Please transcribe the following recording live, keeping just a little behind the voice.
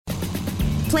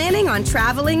Planning on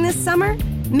traveling this summer?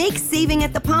 Make saving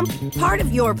at the pump part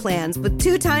of your plans with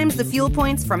 2 times the fuel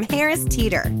points from Harris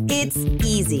Teeter. It's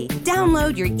easy.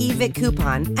 Download your eVic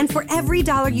coupon, and for every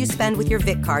dollar you spend with your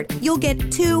Vic card, you'll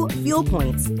get 2 fuel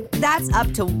points. That's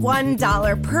up to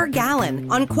 $1 per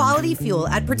gallon on quality fuel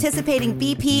at participating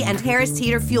BP and Harris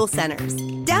Teeter fuel centers.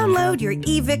 Download your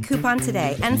eVic coupon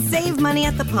today and save money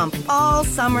at the pump all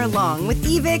summer long with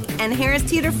eVic and Harris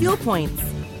Teeter fuel points.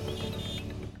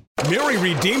 Mary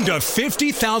redeemed a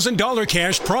 $50,000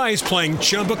 cash prize playing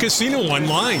Chumba Casino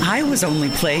online. I was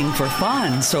only playing for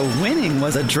fun, so winning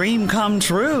was a dream come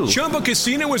true. Chumba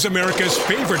Casino is America's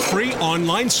favorite free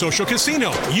online social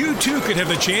casino. You, too, could have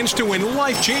the chance to win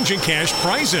life-changing cash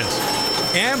prizes.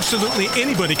 Absolutely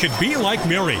anybody could be like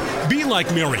Mary. Be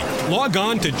like Mary. Log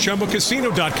on to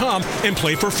ChumbaCasino.com and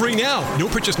play for free now. No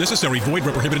purchase necessary. Void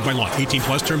where prohibited by law. 18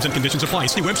 plus terms and conditions apply.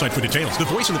 See website for details. The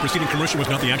voice in the preceding commercial was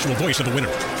not the actual voice of the winner.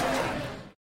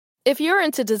 If you're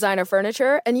into designer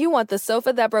furniture and you want the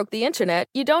sofa that broke the internet,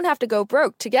 you don't have to go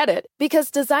broke to get it.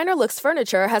 Because Designer Looks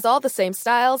Furniture has all the same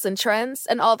styles and trends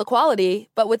and all the quality,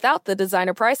 but without the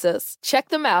designer prices. Check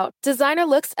them out. Designer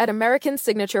Looks at American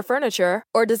Signature Furniture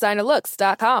or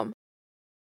designerlooks.com.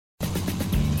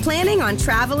 Planning on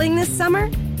traveling this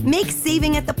summer? Make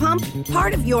saving at the pump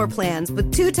part of your plans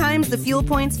with 2 times the fuel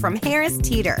points from Harris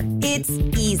Teeter. It's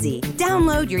easy.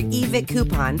 Download your eVic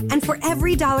coupon, and for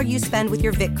every dollar you spend with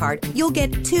your Vic card, you'll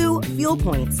get 2 fuel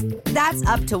points. That's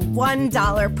up to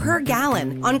 $1 per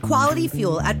gallon on quality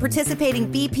fuel at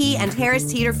participating BP and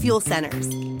Harris Teeter fuel centers.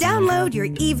 Download your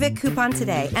eVic coupon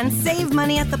today and save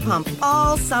money at the pump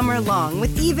all summer long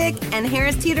with eVic and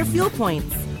Harris Teeter fuel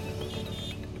points.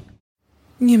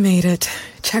 You made it.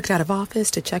 Checked out of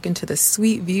office to check into the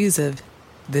sweet views of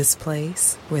this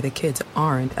place where the kids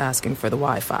aren't asking for the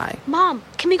Wi-Fi. Mom,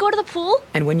 can we go to the pool?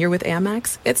 And when you're with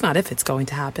Amex, it's not if it's going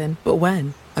to happen, but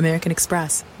when. American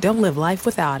Express. Don't live life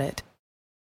without it.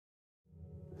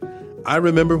 I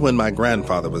remember when my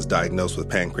grandfather was diagnosed with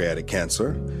pancreatic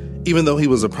cancer. Even though he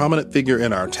was a prominent figure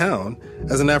in our town,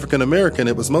 as an African American,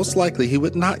 it was most likely he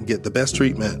would not get the best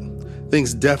treatment.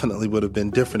 Things definitely would have been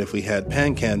different if we had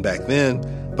PanCan back then,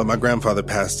 but my grandfather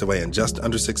passed away in just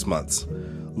under 6 months.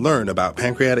 Learn about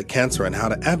pancreatic cancer and how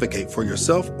to advocate for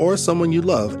yourself or someone you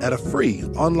love at a free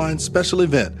online special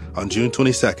event on June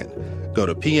 22nd. Go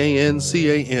to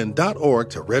PANCAN.org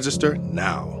to register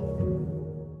now.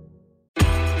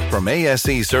 From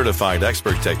ASE certified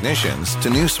expert technicians to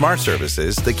new smart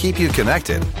services that keep you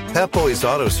connected, Pep Boys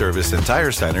Auto Service and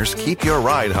Tire Centers keep your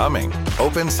ride humming.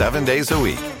 Open 7 days a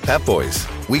week. Pep Boys,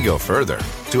 we go further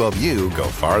to help you go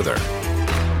farther.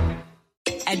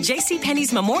 At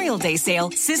JCPenney's Memorial Day sale,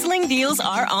 sizzling deals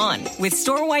are on, with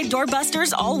store-wide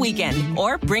doorbusters all weekend.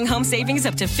 Or bring home savings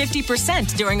up to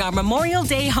 50% during our Memorial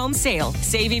Day home sale.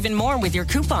 Save even more with your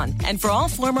coupon. And for all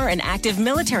former and active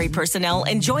military personnel,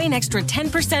 enjoy an extra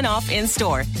 10% off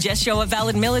in-store. Just show a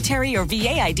valid military or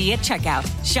VA ID at checkout.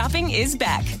 Shopping is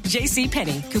back.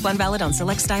 JCPenney. Coupon valid on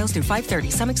select styles through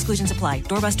 5/30. Some exclusions apply.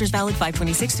 Doorbusters valid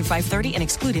 5/26 through 5/30 and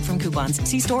excluded from coupons.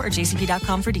 See store or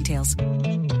jcp.com for details.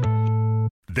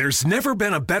 There's never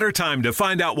been a better time to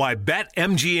find out why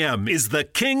BetMGM is the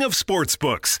king of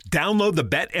sportsbooks. Download the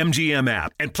BetMGM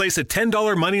app and place a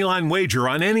 $10 moneyline wager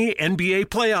on any NBA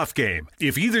playoff game.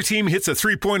 If either team hits a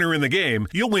three-pointer in the game,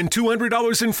 you'll win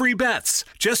 $200 in free bets.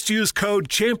 Just use code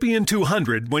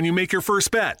CHAMPION200 when you make your first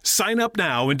bet. Sign up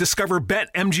now and discover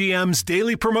BetMGM's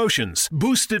daily promotions,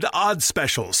 boosted odds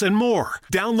specials, and more.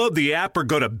 Download the app or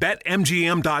go to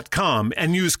BetMGM.com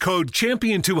and use code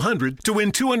CHAMPION200 to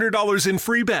win $200 in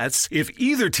free bets if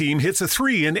either team hits a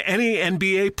 3 in any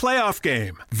NBA playoff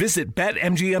game. Visit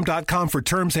BetMGM.com for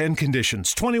terms and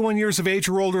conditions. 21 years of age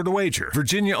or older to wager.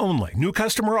 Virginia only. New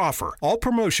customer offer. All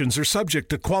promotions are subject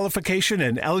to qualification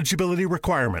and eligibility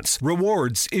requirements.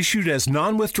 Rewards issued as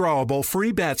non-withdrawable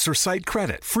free bets or site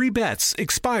credit. Free bets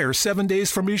expire 7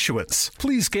 days from issuance.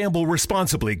 Please gamble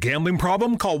responsibly. Gambling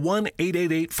problem? Call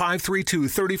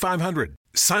 1-888-532-3500.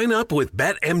 Sign up with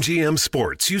BetMGM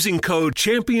Sports using code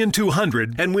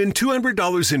CHAMPION200 and win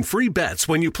 $200 in free bets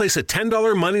when you place a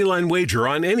 $10 moneyline wager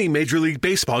on any Major League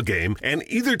Baseball game and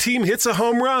either team hits a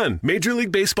home run. Major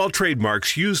League Baseball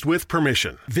trademarks used with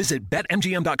permission. Visit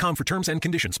BetMGM.com for terms and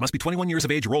conditions. Must be 21 years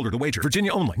of age or older to wager.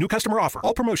 Virginia only. New customer offer.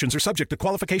 All promotions are subject to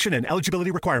qualification and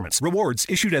eligibility requirements. Rewards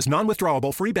issued as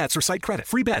non-withdrawable free bets or site credit.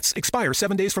 Free bets expire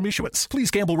 7 days from issuance.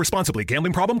 Please gamble responsibly.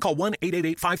 Gambling problem? Call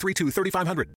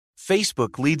 1-888-532-3500.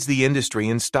 Facebook leads the industry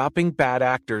in stopping bad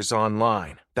actors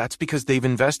online. That's because they've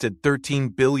invested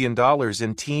 $13 billion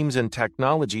in teams and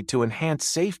technology to enhance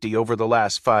safety over the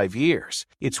last 5 years.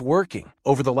 It's working.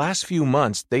 Over the last few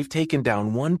months, they've taken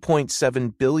down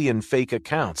 1.7 billion fake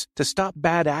accounts to stop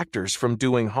bad actors from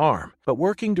doing harm. But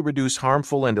working to reduce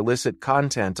harmful and illicit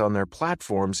content on their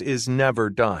platforms is never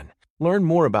done. Learn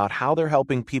more about how they're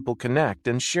helping people connect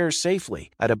and share safely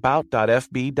at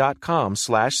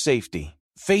about.fb.com/safety.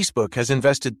 Facebook has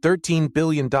invested $13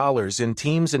 billion in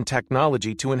teams and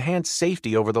technology to enhance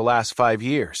safety over the last 5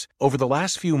 years. Over the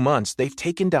last few months, they've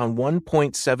taken down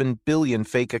 1.7 billion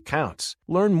fake accounts.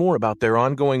 Learn more about their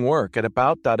ongoing work at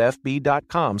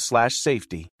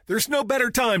about.fb.com/safety. There's no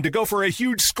better time to go for a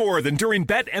huge score than during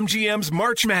BetMGM's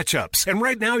March matchups. And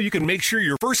right now, you can make sure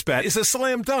your first bet is a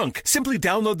slam dunk. Simply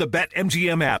download the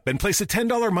BetMGM app and place a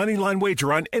 $10 moneyline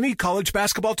wager on any college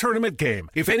basketball tournament game.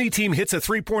 If any team hits a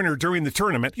three-pointer during the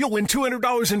tournament, you'll win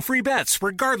 $200 in free bets,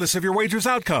 regardless of your wager's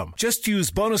outcome. Just use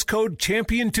bonus code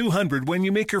CHAMPION200 when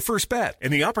you make your first bet.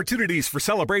 And the opportunities for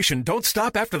celebration don't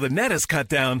stop after the net is cut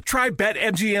down. Try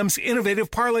BetMGM's innovative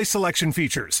parlay selection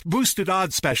features, boosted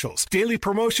odds specials, daily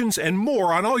promotions, and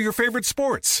more on all your favorite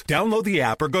sports. Download the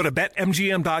app or go to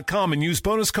BetMGM.com and use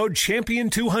bonus code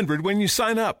CHAMPION200 when you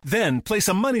sign up. Then place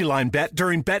a moneyline bet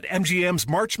during BetMGM's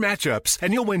March matchups,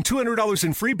 and you'll win $200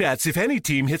 in free bets if any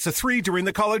team hits a three during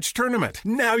the college tournament.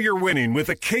 Now you're winning with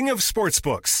the king of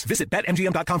sportsbooks. Visit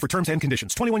BetMGM.com for terms and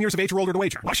conditions. 21 years of age or older to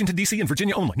wager. Washington, D.C. and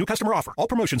Virginia only. New customer offer. All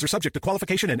promotions are subject to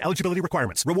qualification and eligibility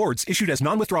requirements. Rewards issued as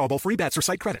non-withdrawable free bets or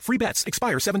site credit. Free bets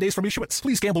expire 7 days from issuance.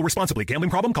 Please gamble responsibly.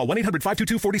 Gambling problem? Call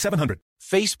 1-800-522-4700.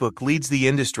 Facebook leads the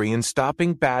industry in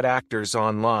stopping bad actors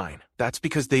online. That's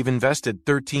because they've invested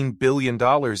 $13 billion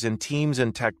in teams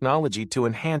and technology to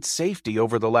enhance safety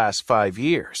over the last 5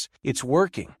 years. It's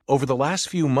working. Over the last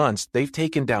few months, they've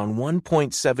taken down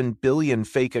 1.7 billion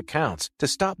fake accounts to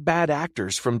stop bad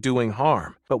actors from doing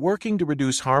harm. But working to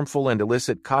reduce harmful and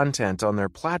illicit content on their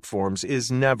platforms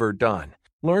is never done.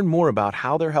 Learn more about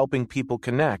how they're helping people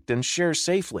connect and share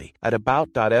safely at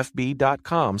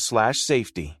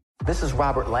about.fb.com/safety. This is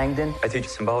Robert Langdon. I teach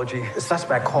symbology. The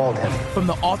suspect called him. From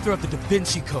the author of the Da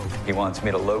Vinci Code. He wants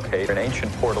me to locate an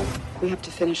ancient portal. We have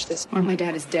to finish this or my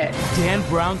dad is dead. Dan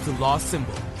Brown's The Lost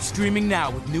Symbol. Streaming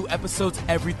now with new episodes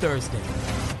every Thursday.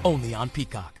 Only on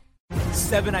Peacock.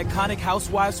 7 iconic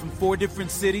housewives from 4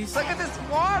 different cities. Look at this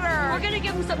water! We're gonna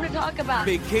give them something to talk about.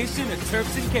 Vacation at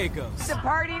Turks and Caicos. It's a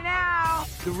party now!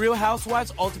 The Real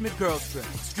Housewives Ultimate Girls Trip.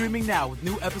 Streaming now with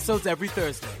new episodes every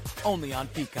Thursday. Only on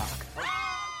Peacock.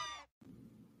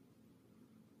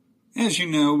 As you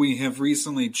know, we have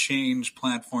recently changed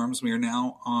platforms. We are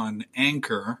now on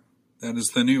Anchor. That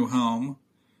is the new home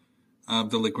of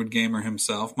the Liquid Gamer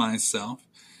himself, myself.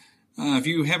 If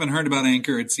you haven't heard about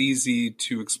Anchor, it's easy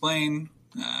to explain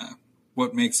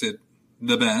what makes it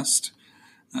the best.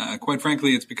 Quite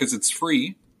frankly, it's because it's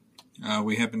free.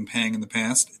 We have been paying in the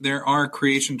past. There are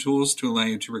creation tools to allow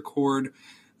you to record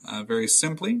very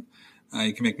simply.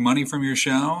 You can make money from your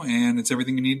show, and it's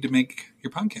everything you need to make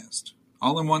your podcast,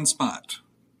 all in one spot.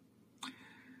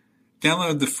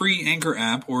 Download the free Anchor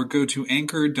app or go to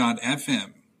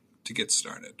anchor.fm to get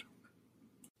started.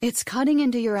 It's cutting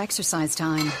into your exercise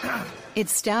time.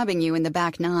 It's stabbing you in the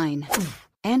back 9.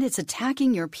 And it's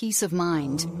attacking your peace of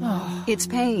mind. It's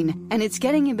pain, and it's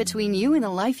getting in between you and the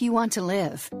life you want to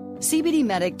live. CBD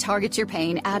Medic targets your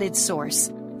pain at its source.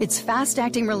 It's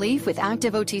fast-acting relief with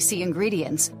active OTC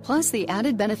ingredients, plus the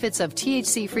added benefits of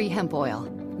THC-free hemp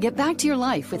oil. Get back to your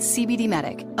life with CBD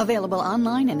Medic, available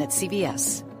online and at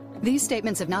CVS. These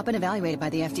statements have not been evaluated by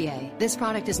the FDA. This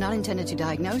product is not intended to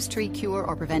diagnose, treat, cure,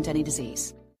 or prevent any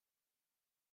disease.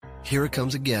 Here it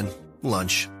comes again.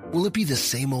 Lunch. Will it be the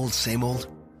same old, same old?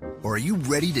 Or are you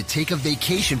ready to take a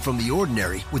vacation from the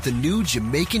ordinary with the new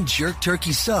Jamaican Jerk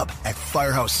Turkey Sub at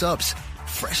Firehouse Subs?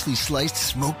 Freshly sliced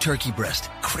smoked turkey breast,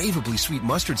 craveably sweet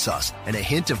mustard sauce, and a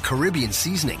hint of Caribbean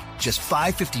seasoning. Just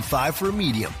 $5.55 for a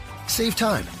medium. Save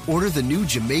time. Order the new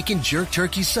Jamaican Jerk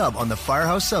Turkey Sub on the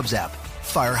Firehouse Subs app.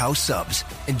 Firehouse Subs.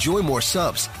 Enjoy more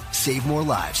subs. Save more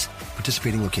lives.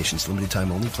 Participating locations. Limited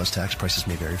time only, plus tax. Prices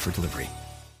may vary for delivery.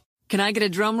 Can I get a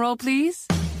drum roll, please?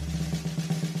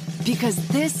 Because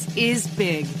this is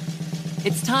big.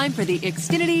 It's time for the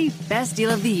Xfinity Best Deal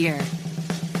of the Year.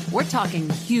 We're talking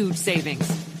huge savings.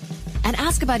 And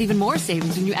ask about even more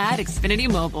savings when you add Xfinity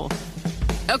Mobile.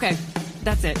 Okay,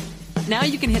 that's it. Now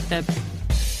you can hit the...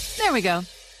 There we go.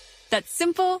 That's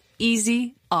simple,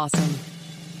 easy, awesome.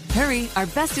 Hurry, our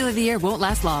Best Deal of the Year won't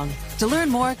last long. To learn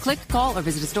more, click, call, or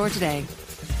visit a store today.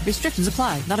 Restrictions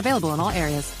apply. Not available in all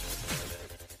areas.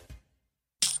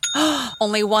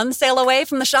 Only one sale away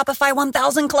from the Shopify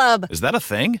 1000 Club. Is that a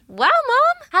thing? Wow,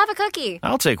 Mom! Have a cookie.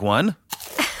 I'll take one.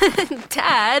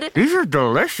 Dad! These are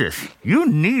delicious. You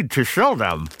need to sell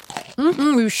them.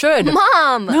 You should.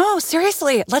 Mom! No,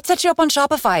 seriously. Let's set you up on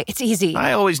Shopify. It's easy.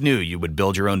 I always knew you would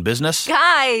build your own business.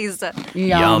 Guys!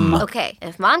 Yum. Okay,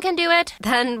 if Mom can do it,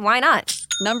 then why not?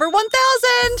 Number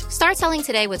 1,000! Start selling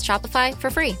today with Shopify for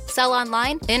free. Sell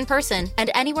online, in person, and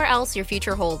anywhere else your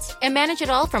future holds. And manage it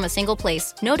all from a single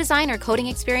place. No design or coding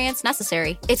experience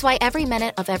necessary. It's why every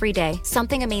minute of every day,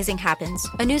 something amazing happens.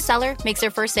 A new seller makes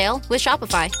their first sale with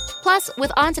Shopify. Plus,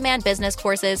 with on-demand business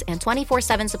courses and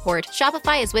 24/7 support,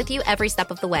 Shopify is with you every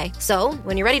step of the way. So,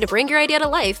 when you're ready to bring your idea to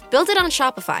life, build it on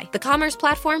Shopify, the commerce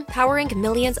platform powering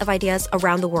millions of ideas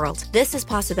around the world. This is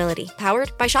Possibility,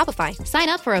 powered by Shopify. Sign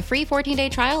up for a free 14-day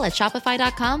trial at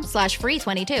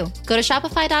shopify.com/free22. Go to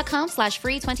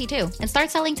shopify.com/free22 and start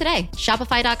selling today.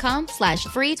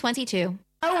 Shopify.com/free22.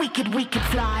 Oh, we could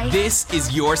fly. This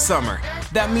is your summer.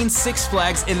 That means Six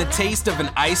Flags and the taste of an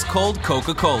ice-cold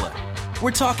Coca-Cola.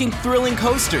 We're talking thrilling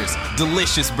coasters,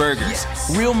 delicious burgers,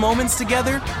 real moments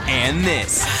together, and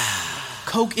this.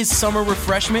 Coke is summer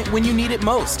refreshment when you need it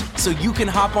most, so you can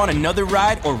hop on another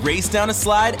ride or race down a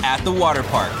slide at the water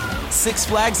park. Six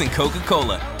Flags and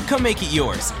Coca-Cola. Come make it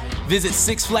yours. Visit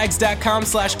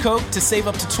sixflags.com/Coke to save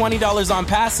up to $20 on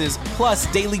passes, plus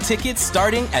daily tickets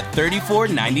starting at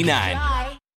 $34.99.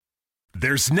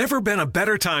 There's never been a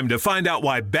better time to find out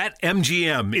why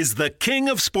BetMGM is the king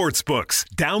of sportsbooks.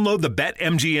 Download the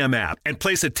BetMGM app and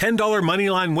place a $10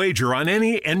 moneyline wager on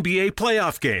any NBA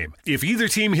playoff game. If either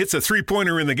team hits a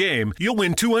three-pointer in the game, you'll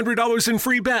win $200 in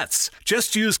free bets.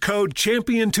 Just use code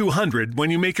CHAMPION200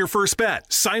 when you make your first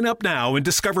bet. Sign up now and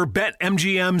discover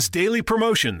BetMGM's daily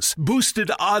promotions, boosted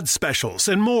odds specials,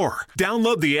 and more.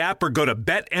 Download the app or go to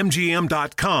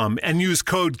BetMGM.com and use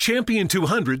code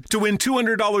CHAMPION200 to win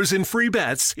 $200 in free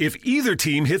bets if either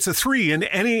team hits a 3 in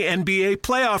any NBA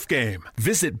playoff game.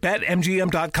 Visit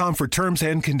BetMGM.com for terms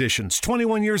and conditions.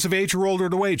 21 years of age or older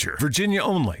to wager. Virginia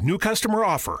only. New customer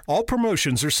offer. All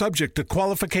promotions are subject to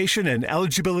qualification and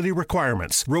eligibility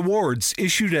requirements. Rewards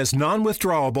issued as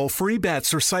non-withdrawable free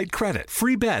bets or site credit.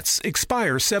 Free bets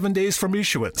expire 7 days from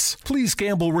issuance. Please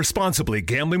gamble responsibly.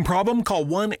 Gambling problem? Call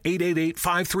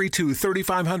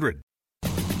 1-888-532-3500.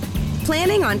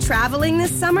 Planning on traveling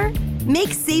this summer?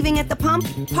 Make saving at the pump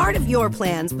part of your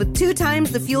plans with 2 times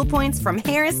the fuel points from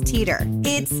Harris Teeter.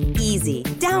 It's easy.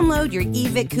 Download your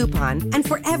eVic coupon, and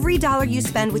for every $1 you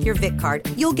spend with your Vic card,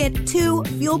 you'll get 2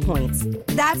 fuel points.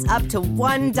 That's up to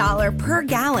 $1 per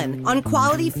gallon on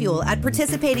quality fuel at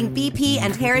participating BP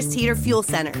and Harris Teeter fuel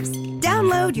centers.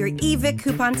 Download your eVic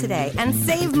coupon today and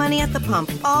save money at the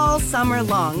pump all summer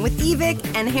long with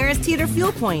eVic and Harris Teeter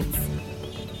fuel points.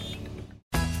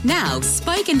 Now,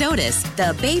 Spike and Otis,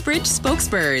 the Bay Bridge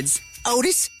spokesbirds.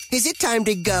 Otis, is it time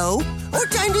to go or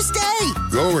time to stay?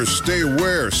 Go or stay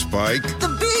where, Spike? The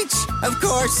beach, of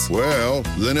course. Well,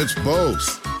 then it's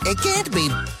both. It can't be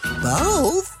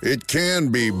both. It can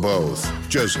be both.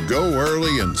 Just go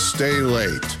early and stay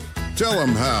late. Tell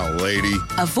them how, lady.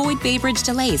 Avoid Bay Bridge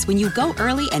delays when you go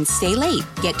early and stay late.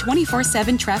 Get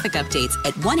 24/7 traffic updates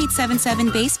at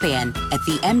 1-877-BASEBAN, at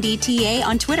the MDTA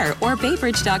on Twitter or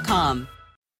baybridge.com.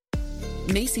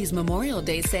 Macy's Memorial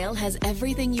Day sale has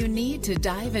everything you need to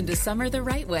dive into summer the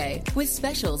right way, with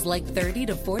specials like 30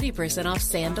 to 40% off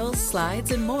sandals, slides,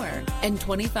 and more, and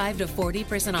 25 to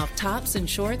 40% off tops and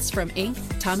shorts from Inc.,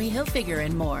 Tommy Hilfiger,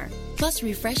 and more. Plus,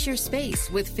 refresh your space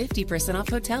with 50% off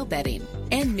hotel bedding.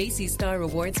 And Macy's Star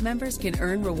Rewards members can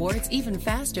earn rewards even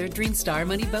faster during Star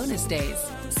Money bonus days.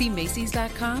 See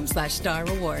Macys.com/Star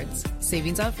Rewards.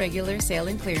 Savings off regular sale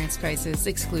and clearance prices.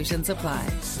 Exclusions apply.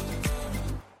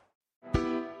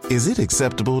 Is it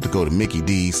acceptable to go to Mickey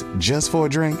D's just for a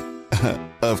drink?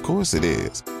 Of course it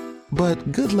is.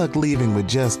 But good luck leaving with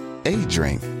just a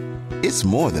drink. It's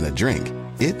more than a drink.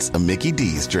 It's a Mickey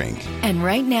D's drink. And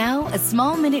right now, a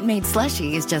small Minute Maid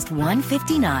slushie is just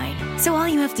 $1.59. So all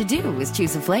you have to do is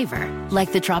choose a flavor,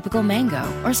 like the tropical mango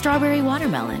or strawberry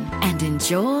watermelon, and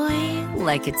enjoy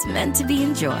like it's meant to be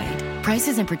enjoyed.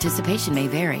 Prices and participation may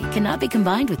vary. Cannot be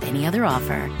combined with any other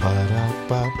offer.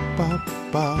 Ba-da-ba-ba-ba.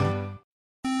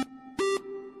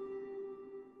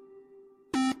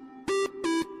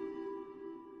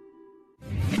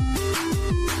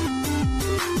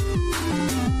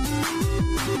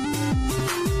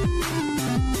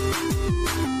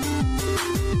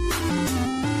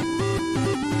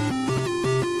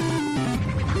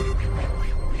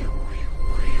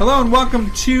 Hello and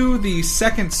welcome to the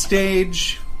second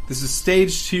stage. This is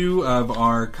stage 2 of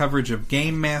our coverage of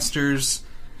Game Masters,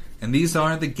 and these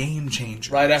are the Game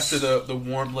Changers. Right after the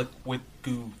warm liquid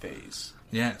goo phase.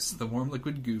 Yes, the warm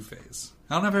liquid goo phase.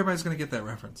 I don't know if everybody's going to get that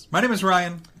reference. My name is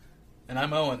Ryan. And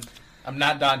I'm Owen. I'm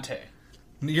not Dante.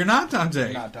 You're not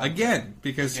Dante. Not Dante. Again,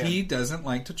 because he doesn't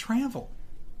like to travel.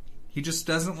 He just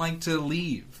doesn't like to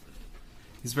leave.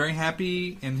 He's very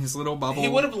happy in his little bubble. He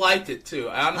would have liked it, too.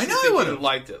 I honestly think he would have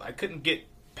liked it. I couldn't get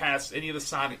past any of the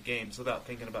Sonic games without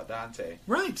thinking about Dante.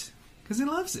 Right, because he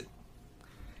loves it.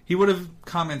 He would have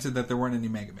commented that there weren't any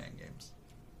Mega Man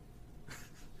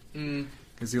games.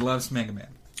 Because he loves Mega Man.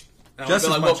 Just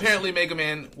as much apparently Mega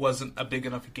Man wasn't a big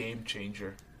enough game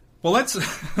changer. Well,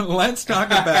 let's talk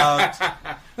about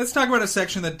a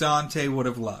section that Dante would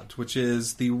have loved, which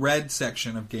is the red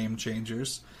section of Game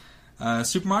Changers.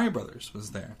 Super Mario Brothers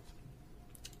was there.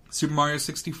 Super Mario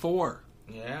 64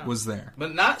 was there.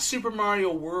 But not Super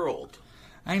Mario World.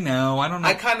 I know. I don't know.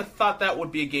 I kind of thought that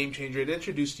would be a game changer. It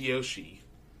introduced Yoshi.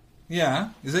 Yeah.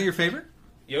 Is that your favorite?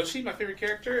 Yoshi, my favorite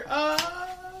character?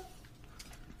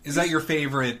 Is that your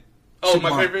favorite? Oh,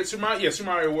 my favorite Super Mario? Yeah,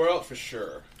 Super Mario World, for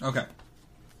sure. Okay.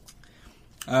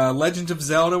 Legend of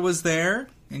Zelda was there,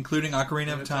 including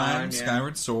Ocarina of Time,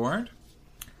 Skyward Sword.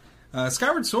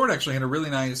 Skyward Sword actually had a really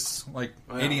nice,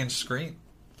 80-inch screen.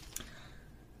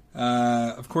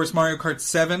 Of course, Mario Kart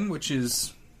 7, which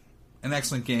is an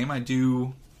excellent game. I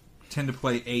do tend to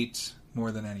play 8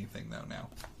 more than anything, though,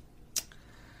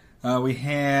 now. We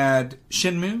had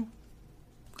Shenmue.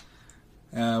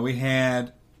 We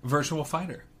had Virtual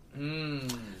Fighter.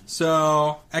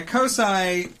 So, at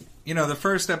Kosai, the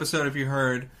first episode, if you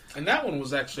heard... And that one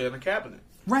was actually in a cabinet.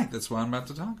 Right, that's what I'm about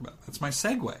to talk about. That's my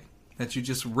segue that you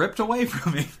just ripped away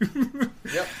from me.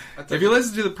 Yep. If you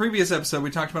listen to the previous episode,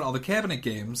 we talked about all the cabinet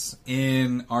games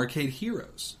in Arcade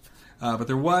Heroes. But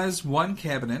there was one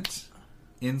cabinet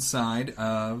inside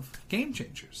of Game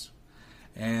Changers.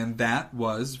 And that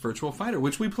was Virtual Fighter,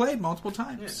 which we played multiple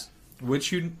times. Yeah.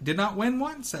 Which you did not win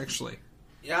once, actually.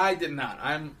 Yeah, I did not.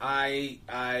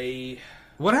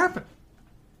 What happened?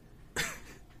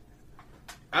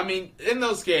 I mean, in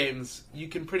those games, you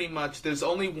can pretty much... There's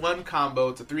only one combo.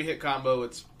 It's a 3-hit combo.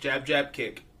 It's jab, jab,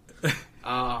 kick.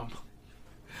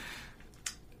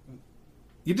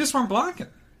 You just weren't blocking.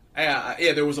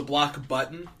 Yeah, there was a block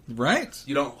button. Right.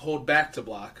 You don't hold back to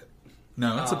block.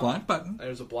 No, it's a block button.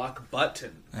 There's a block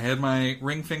button. I had my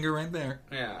ring finger right there.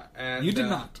 Yeah. And, you did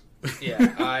not.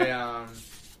 Yeah,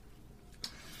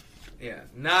 Yeah,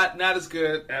 not as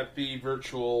good at the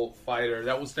Virtual Fighter.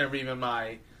 That was never even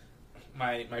my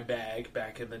bag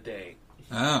back in the day.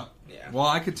 Oh. Yeah. Well,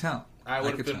 I could tell. I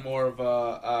would have been more of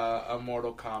a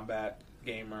Mortal Kombat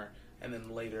gamer, and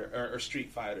then later, or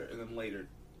Street Fighter, and then later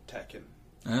Tekken.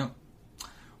 Oh.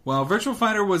 Well, Virtual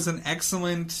Fighter was an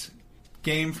excellent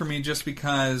game for me just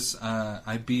because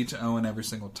I beat Owen every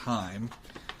single time,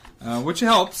 which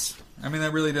helps. I mean,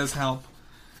 that really does help.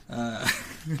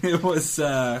 It was...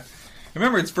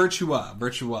 remember, it's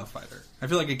Virtua Fighter. I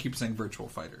feel like I keep saying Virtual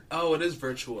Fighter. Oh, it is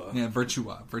Virtua. Yeah,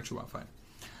 Virtua Fighter.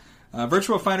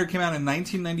 Virtua Fighter came out in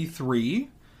 1993.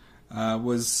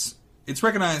 It's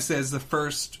recognized as the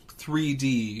first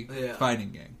 3D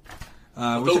fighting game.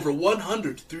 With over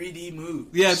 100 3D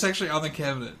moves. Yeah, it's actually on the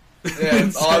cabinet. Yeah,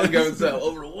 it's on the cabinet itself.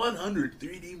 Over 100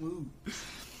 3D moves.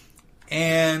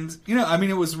 And,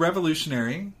 it was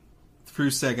revolutionary through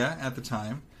Sega at the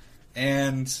time.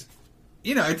 And,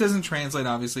 it doesn't translate,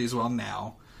 obviously, as well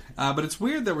now. But it's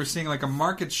weird that we're seeing, a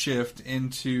market shift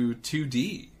into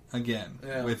 2D again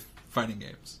with fighting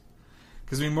games.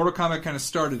 Because, Mortal Kombat kind of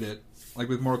started it,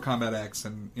 with Mortal Kombat X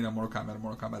and, Mortal Kombat and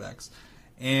Mortal Kombat X.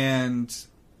 And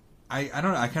I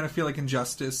don't know, I kind of feel like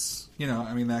Injustice,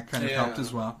 that kind of helped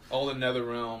as well. All the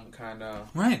NetherRealm kind of...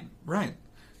 Right.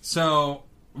 So,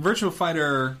 Virtua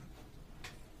Fighter,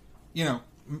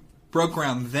 broke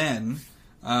ground then,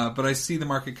 but I see the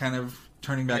market kind of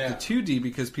turning back to 2D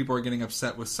because people are getting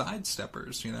upset with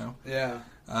sidesteppers, Yeah.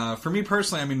 For me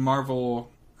personally,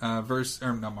 Mortal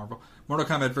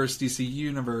Kombat vs. DC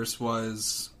Universe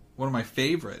was one of my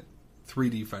favorite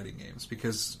 3D fighting games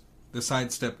because the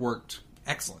sidestep worked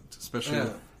excellent, especially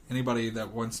with anybody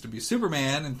that wants to be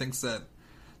Superman and thinks that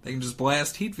they can just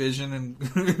blast heat vision and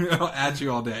at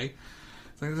you all day.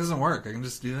 It's like, it doesn't work. I can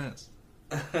just do this.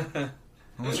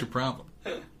 What's your problem?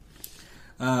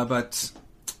 But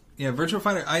yeah, Virtua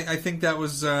Fighter. I think that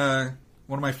was one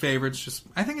of my favorites.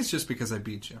 I think it's just because I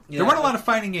beat you. Yeah, there weren't a lot of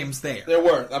fighting games there. There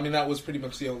weren't. That was pretty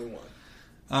much the only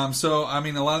one. So a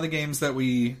lot of the games that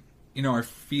we are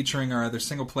featuring are either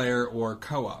single player or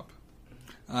co-op.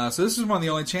 So this is one of the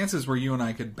only chances where you and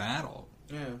I could battle.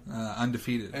 Yeah.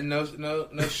 Undefeated. And no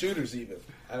shooters even.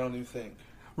 I don't even think.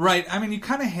 Right. You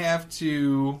kind of have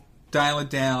to dial it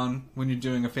down when you're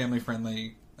doing a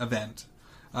family-friendly event.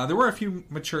 There were a few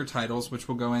mature titles, which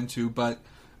we'll go into, but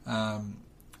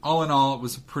All in all, it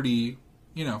was a pretty,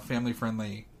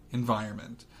 family-friendly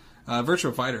environment.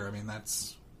 Virtua Fighter, I mean,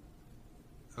 that's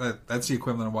the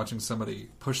equivalent of watching somebody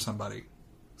push somebody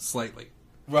slightly.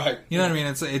 Right. You know what I mean?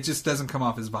 It just doesn't come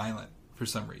off as violent for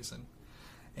some reason.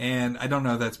 And I don't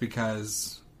know if that's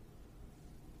because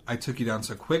I took you down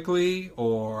so quickly,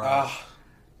 or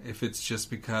if it's just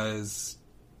because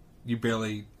you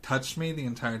barely touched me the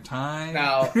entire time.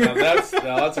 Now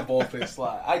that's a bold-faced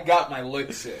lie. I got my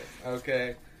licks in,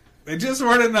 okay? They just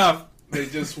weren't enough. They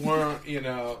just weren't,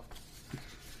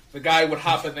 The guy would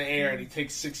hop in the air and he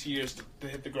takes 6 years to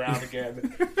hit the ground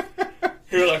again.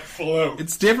 You're like, float.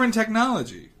 It's different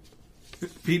technology.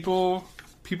 People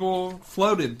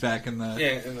floated back in the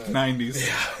 90s.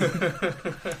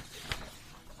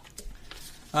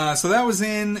 Yeah. So that was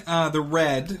in the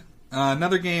red.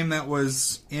 Another game that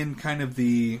was in kind of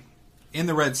in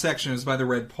the red section, is by the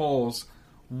red poles,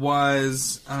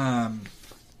 was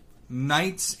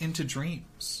Nights into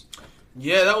Dreams.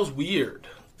 Yeah, that was weird.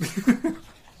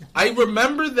 I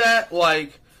remember that, I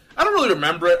don't really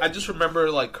remember it. I just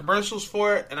remember, commercials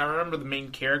for it, and I remember the main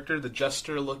character, the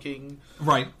jester-looking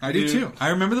Right, I do dude. too. I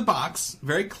remember the box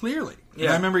very clearly. Yeah.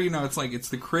 And I remember, it's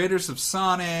the creators of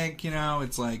Sonic,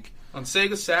 it's like... On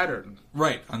Sega Saturn.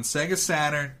 Right, on Sega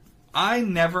Saturn. I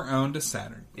never owned a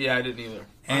Saturn. Yeah, I didn't either.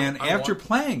 And after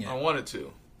playing it... I wanted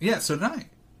to. Yeah, so did I.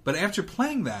 But after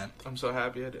playing that... I'm so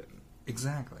happy I didn't.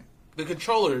 Exactly. The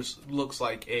controllers looks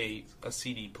like a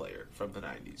CD player from the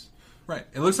 90s. Right.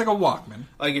 It looks like a Walkman.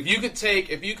 Like if you could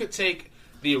take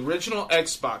the original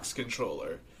Xbox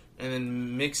controller and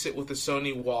then mix it with the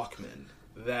Sony Walkman,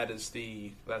 that's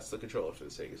the controller for the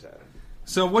Sega Saturn.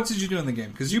 So what did you do in the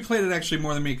game? Because you played it actually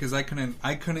more than me, because I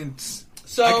couldn't.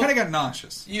 So I kind of got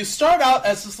nauseous. You start out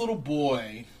as this little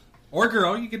boy. Or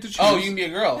girl, you get to choose. Oh, you can be a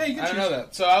girl. Yeah, you can I choose. didn't know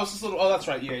that. So I was this little... Oh, that's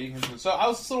right. Yeah, you can choose. So I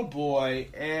was this little boy,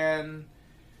 and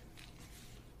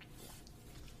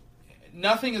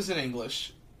nothing is in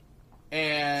English.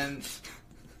 And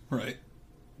right,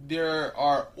 there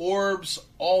are orbs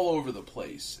all over the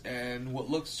place, and what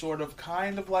looks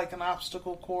kind of like an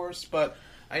obstacle course, but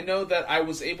I know that I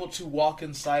was able to walk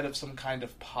inside of some kind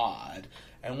of pod,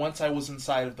 and once I was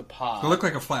inside of the pod... It looked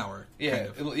like a flower. Yeah,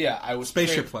 kind of. I was...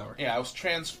 Spaceship flower. Yeah, I was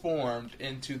transformed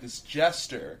into this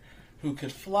jester who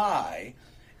could fly,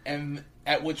 and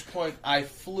at which point I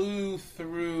flew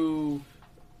through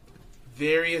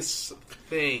various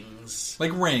things.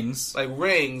 Like rings. Like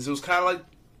rings. It was kind of like...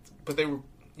 But they were...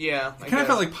 Yeah. It kind of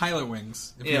felt like Pilot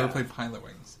Wings, if you ever played Pilot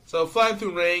Wings. So flying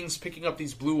through rings, picking up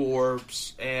these blue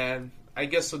orbs, and I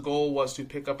guess the goal was to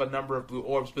pick up a number of blue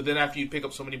orbs, but then after you pick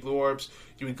up so many blue orbs,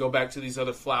 you would go back to these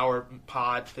other flower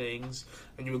pod things,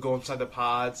 and you would go inside the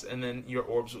pods, and then your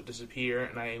orbs would disappear,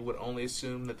 and I would only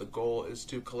assume that the goal is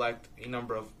to collect a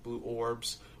number of blue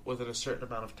orbs within a certain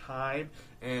amount of time,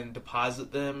 and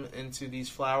deposit them into these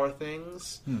flower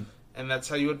things, and that's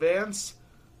how you advance.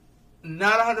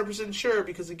 Not 100% sure,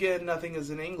 because again, nothing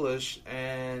is in English,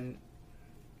 and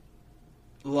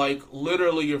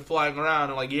literally you're flying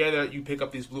around, and you pick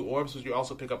up these blue orbs, but you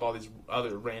also pick up all these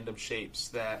other random shapes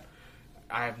that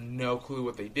I have no clue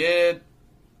what they did.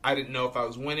 I didn't know if I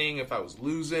was winning, if I was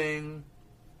losing.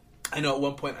 I know at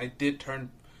one point I did turn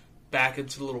back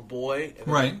into the little boy.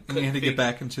 Right, and you had to get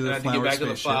back into the flower spaceship. I had to get back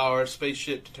into the flower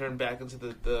spaceship to turn back into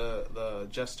the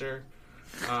jester.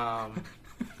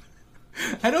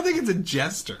 I don't think it's a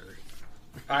jester.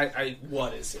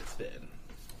 What is it then?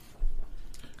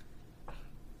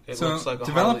 It so, looks like a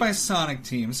developed by Sonic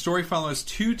Team, story follows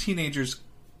two teenagers,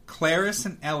 Claris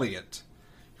and Elliot,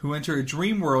 who enter a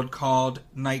dream world called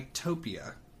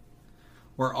Nightopia,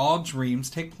 where all dreams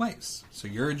take place. So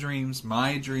your dreams,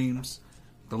 my dreams,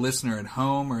 the listener at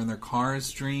home or in their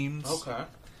car's dreams. Okay.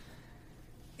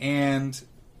 And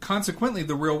consequently,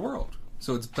 the real world.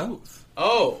 So it's both.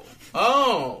 Oh.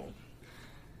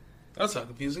 That's not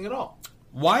confusing at all.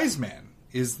 Wise Man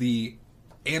is the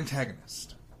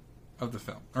antagonist of the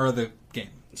film, or the game.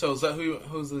 So is that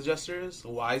who's the jester is? The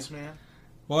Wise Man?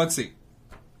 Well, let's see.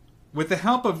 With the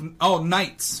help of... Oh,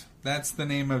 Knights. That's the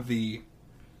name of the...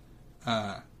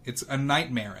 it's a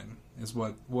Nightmarin, is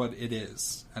what it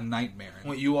is. A Nightmarin.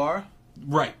 What you are?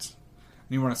 Right.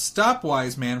 And you want to stop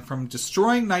Wise Man from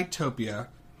destroying Nightopia,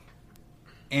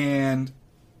 and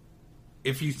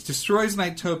if he destroys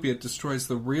Nightopia, it destroys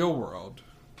the real world.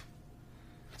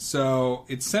 So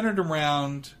it's centered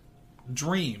around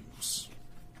dreams,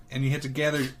 and you have to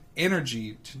gather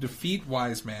energy to defeat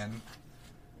Wise Man,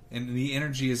 and the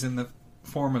energy is in the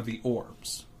form of the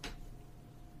orbs.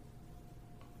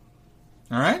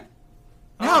 All right?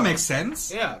 Now it makes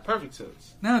sense. Yeah, perfect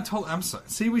sense. No, I'm sorry.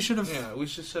 See, we should have... Yeah, we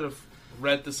should have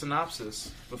read the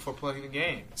synopsis before playing the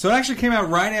game. So it actually came out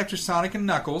right after Sonic and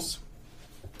Knuckles.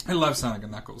 I love Sonic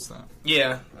and Knuckles, though.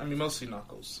 Yeah, I mean, mostly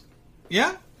Knuckles.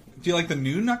 Yeah? Do you like the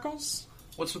new Knuckles?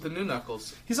 What's with the new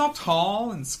Knuckles? He's all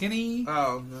tall and skinny.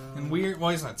 Oh, no. And weird.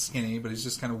 Well, he's not skinny, but he's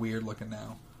just kind of weird looking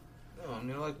now. Oh, I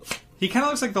mean, like... He kind of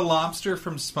looks like the lobster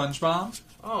from SpongeBob.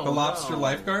 Oh, the lobster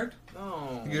lifeguard.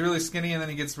 No. He gets really skinny and then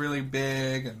he gets really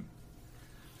big. And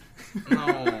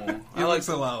No. He looks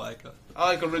a lot like it. I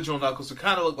like original Knuckles, who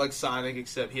kind of looked like Sonic,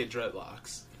 except he had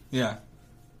dreadlocks. Yeah.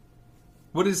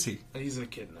 What is he? He's an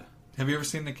echidna. Have you ever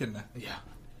seen an echidna? Yeah.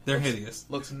 They're hideous.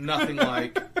 Looks nothing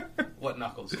like what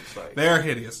Knuckles looks like. They're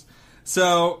hideous.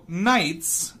 So,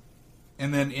 Nights,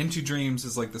 and then Into Dreams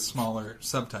is like the smaller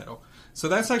subtitle. So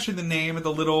that's actually the name of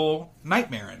the little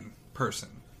Nightmarin person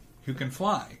who can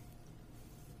fly.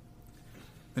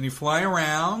 Then you fly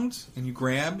around, and you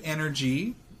grab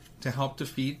energy to help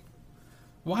defeat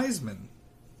Wise Man.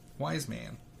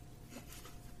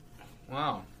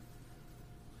 Wow.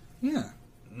 Yeah.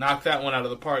 Knock that one out of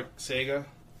the park, Sega.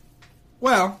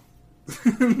 Well,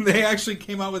 they actually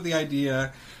came up with the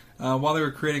idea while they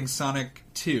were creating Sonic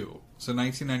 2, so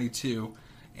 1992,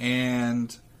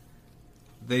 and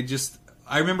they just...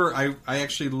 I remember I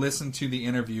actually listened to the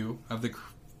interview of the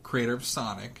creator of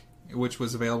Sonic, which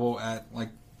was available at, like,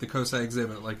 the Kosai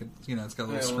exhibit. Like, it's got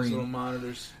a little screen. Little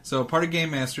monitors. So, part of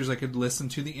Game Masters, I could listen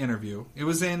to the interview. It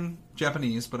was in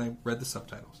Japanese, but I read the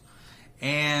subtitles.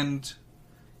 And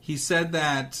he said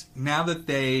that now that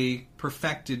they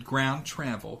perfected ground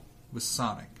travel with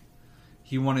Sonic,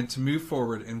 he wanted to move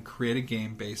forward and create a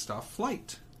game based off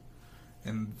flight.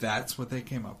 And that's what they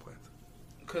came up with.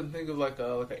 Couldn't think of like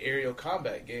an aerial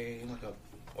combat game,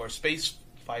 or a space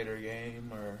fighter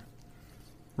game, or...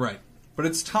 Right. But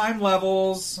it's time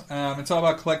levels. It's all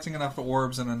about collecting enough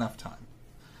orbs in enough time.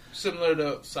 Similar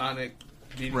to Sonic,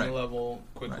 beating the level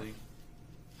quickly.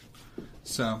 Right.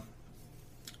 So,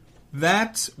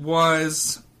 that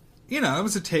was, it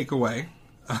was a takeaway.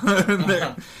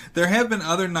 There have been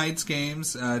other Nights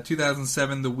games.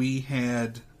 2007, the Wii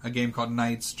had a game called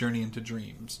Nights Journey into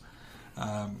Dreams.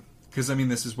 Because,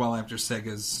 this is well after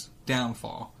Sega's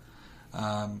downfall.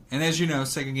 And as you know,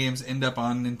 Sega games end up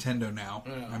on Nintendo now.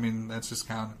 Yeah. That's just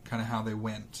kind of how they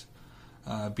went.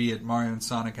 Be it Mario and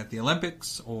Sonic at the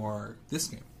Olympics or this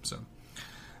game. So,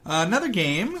 another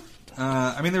game.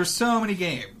 There's so many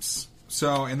games.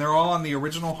 So, and they're all on the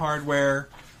original hardware.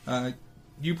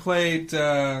 You played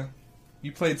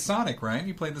Sonic, right?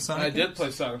 You played the Sonic. I did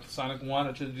play Sonic. Sonic 1.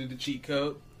 I tried to do the cheat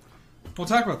code. We'll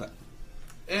talk about that.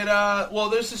 And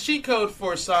there's this cheat code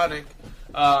for Sonic.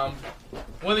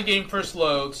 When the game first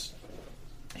loads,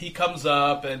 he comes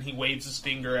up and he waves his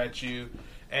finger at you,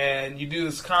 and you do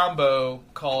this combo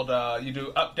called you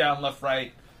do up, down, left,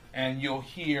 right, and you'll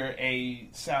hear a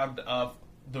sound of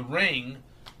the ring,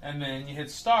 and then you hit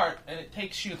start, and it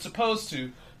takes you. It's supposed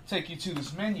to take you to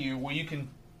this menu where you can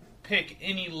pick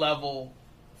any level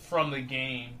from the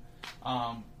game.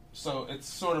 So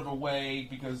it's sort of a way,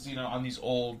 because on these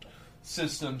old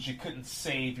systems you couldn't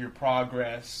save your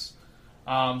progress.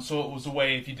 So it was a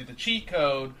way, if you did the cheat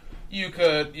code, you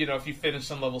could, if you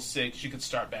finished on level 6, you could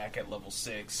start back at level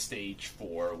 6, stage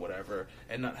 4, or whatever,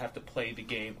 and not have to play the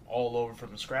game all over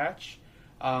from scratch.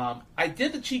 I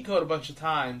did the cheat code a bunch of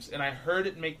times, and I heard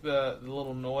it make the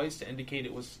little noise to indicate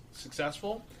it was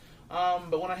successful.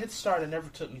 But when I hit start, it never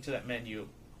took me to that menu.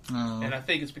 And I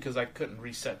think it's because I couldn't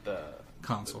reset the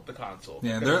console.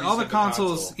 Yeah, all the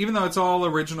consoles, even though it's all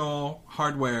original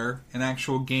hardware and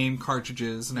actual game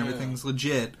cartridges and everything's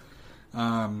legit,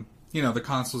 the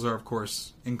consoles are, of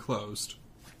course, enclosed.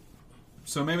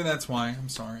 So maybe that's why. I'm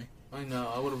sorry. I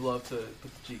know. I would have loved to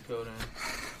put the cheat code in.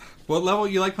 What level?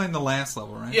 You like playing the last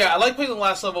level, right? Yeah, I like playing the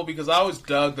last level because I always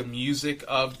dug the music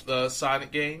of the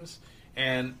Sonic games.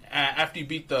 And after you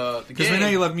beat the game... Because we know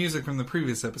you love music from the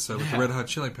previous episode with the Red Hot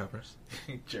Chili Peppers.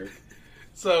 Jerk.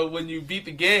 So when you beat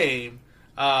the game,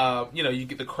 you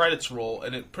get the credits roll,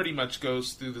 and it pretty much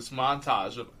goes through this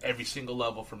montage of every single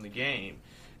level from the game.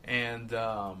 And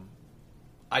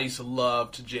I used to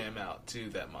love to jam out to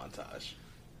that montage.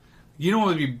 You know what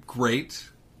would be great?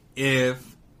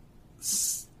 If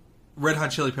Red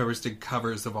Hot Chili Peppers did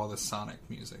covers of all the Sonic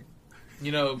music.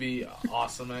 It would be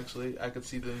awesome, actually. I could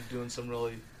see them doing some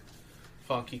really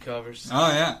funky covers.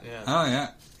 Oh, yeah. Oh, yeah.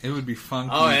 It would be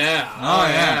funky. Oh, yeah. Oh,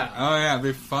 yeah. Oh, yeah. It'd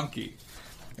be funky.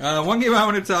 One game I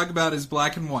want to talk about is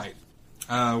Black and White,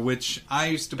 which I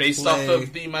used to play... Based off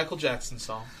of the Michael Jackson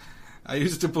song. I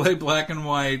used to play Black and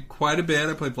White quite a bit.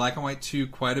 I played Black and White 2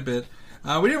 quite a bit.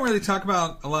 We didn't really talk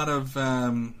about a lot of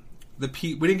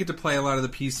we didn't get to play a lot of the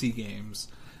PC games,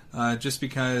 just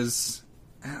because,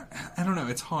 I don't know,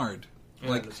 it's hard.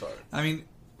 Like, it's hard. I mean,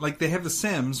 like they have The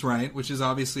Sims, right, which is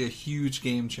obviously a huge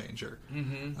game changer.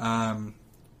 Mm-hmm.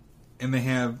 And they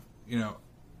have,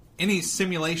 any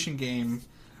simulation game.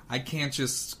 I can't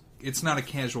just. It's not a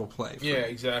casual play. Yeah,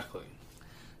 exactly.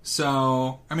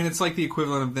 So, I mean, it's like the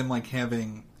equivalent of them like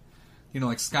having,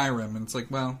 like Skyrim, and it's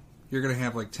like, well, you're gonna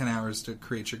have like 10 hours to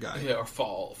create your guy. Yeah, or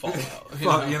Fallout. You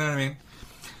know what I mean?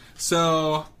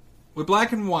 So, with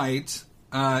Black and White,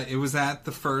 it was at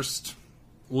the first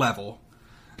level.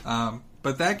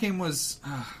 But that game was...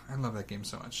 I love that game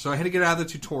so much. So I had to get out of the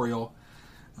tutorial.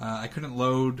 I couldn't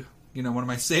load, one of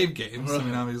my save games, I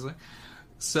mean, obviously.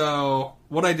 So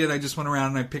what I did, I just went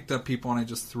around and I picked up people and I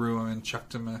just threw them and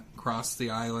chucked them across the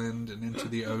island and into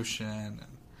the ocean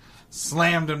and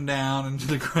slammed them down into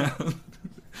the ground.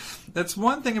 That's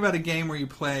one thing about a game where you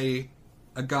play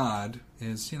a god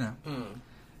is,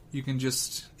 you can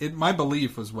just... my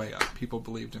belief was way up. People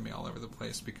believed in me all over the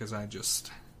place because I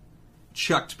just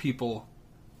chucked people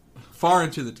far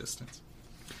into the distance.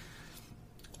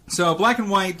 So Black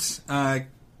and White,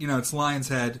 it's Lion's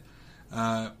Head,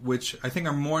 which I think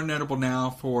are more notable now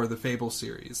for the Fable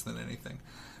series than anything.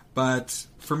 But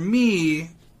for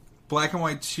me, Black and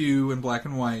White 2 and Black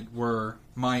and White were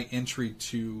my entry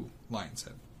to Lion's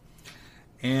Head.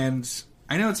 And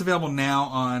I know it's available now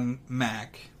on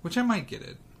Mac, which I might get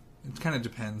it. It kind of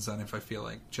depends on if I feel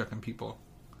like chucking people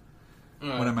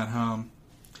when I'm at home.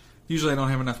 Usually I don't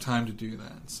have enough time to do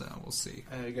that, so we'll see.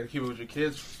 You gotta keep it with your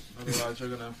kids, otherwise they're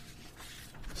gonna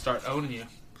start owning you.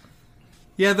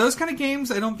 Yeah, those kind of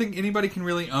games, I don't think anybody can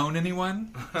really own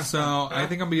anyone, so I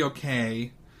think I'll be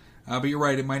okay. But you're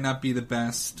right, it might not be the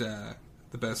best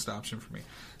option for me.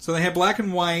 So they had Black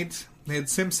and White, they had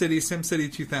SimCity,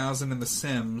 SimCity 2000, and The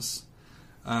Sims,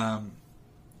 and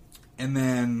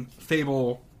then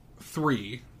Fable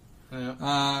 3.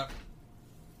 Yeah.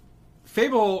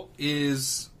 Fable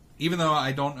is, even though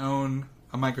I don't own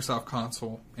a Microsoft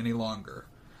console any longer,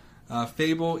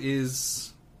 Fable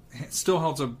still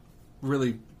holds a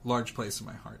really large place in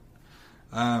my heart.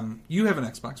 You have an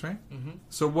Xbox, right? Mm-hmm.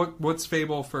 So what's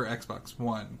Fable for Xbox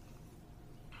One?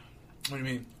 What do you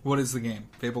mean? What is the game?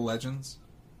 Fable Legends?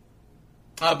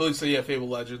 I believe so, yeah, Fable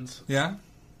Legends. Yeah?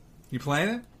 You playing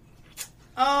it?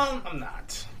 I'm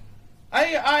not.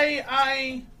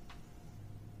 I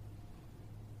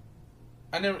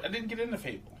didn't get into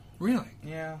Fable. Really?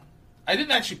 Yeah. I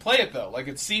didn't actually play it, though. Like,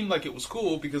 it seemed like it was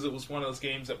cool because it was one of those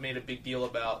games that made a big deal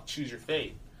about choose your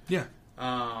fate. Yeah.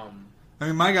 I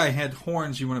mean, my guy had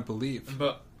horns you wouldn't believe.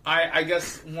 But I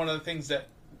guess one of the things that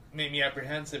made me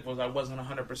apprehensive was I wasn't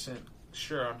 100%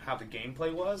 sure on how the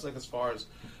gameplay was, like as far as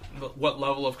what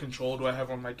level of control do I have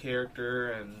on my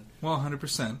character and... Well,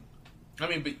 100%. I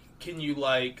mean, but can you,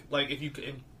 like if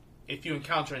you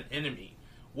encounter an enemy,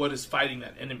 what is fighting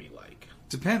that enemy like?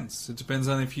 Depends. It depends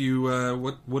on if you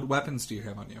what weapons do you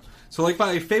have on you. So, like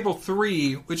by Fable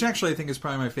 3, which actually I think is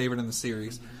probably my favorite in the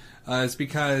series, is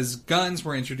because guns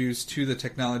were introduced to the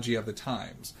technology of the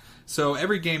times. So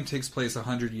every game takes place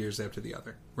 100 years after the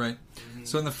other, right? Mm-hmm.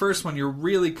 So in the first one, you're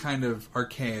really kind of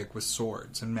archaic with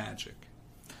swords and magic.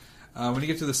 When you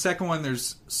get to the second one,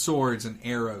 there's swords and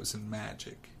arrows and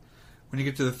magic. When you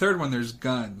get to the third one, there's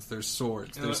guns, there's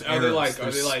swords, there's arrows.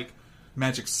 Are they like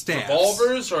magic staffs?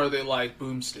 Revolvers, or are they like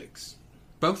boomsticks?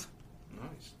 Both.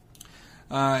 Nice.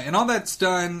 And all that's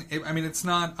done. It's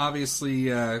not obviously.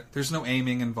 There's no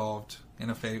aiming involved in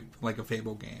a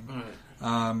Fable game.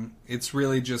 Right. It's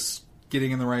really just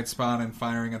getting in the right spot and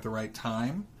firing at the right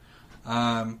time.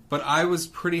 But I was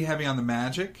pretty heavy on the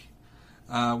magic.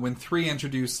 When 3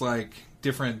 introduced like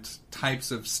different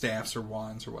types of staffs or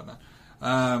wands or whatnot,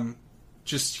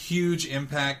 just huge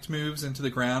impact moves into the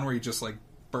ground where you just like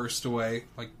burst away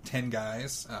like 10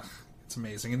 guys. It's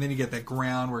amazing. And then you get that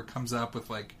ground where it comes up with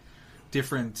like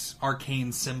different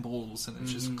arcane symbols and it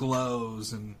just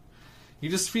glows, and you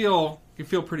just feel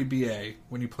pretty BA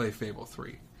when you play Fable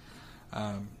 3.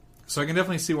 So I can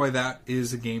definitely see why that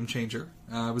is a game changer.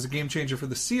 It was a game changer for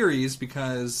the series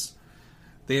because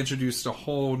they introduced a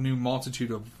whole new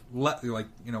multitude of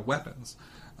weapons,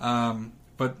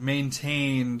 but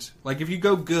maintained, like if you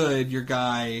go good, your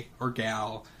guy or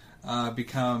gal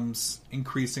becomes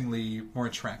increasingly more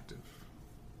attractive.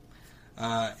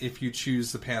 If you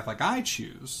choose the path like I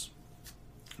choose,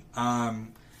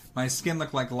 my skin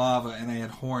looked like lava and I had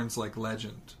horns like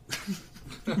Legend.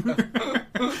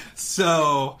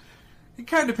 So it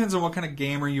kind of depends on what kind of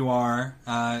gamer you are.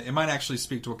 It might actually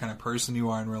speak to what kind of person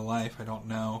you are in real life. I don't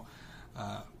know.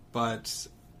 But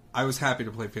I was happy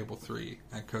to play Fable 3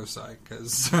 at Kosai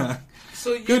because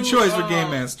good choice for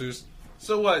Game Masters.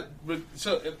 So what?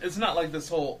 So it's not like this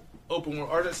whole open world,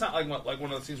 or it's not like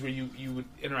one of those things where you would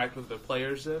interact with the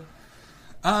players then?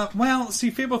 Well, see,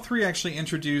 Fable 3 actually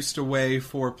introduced a way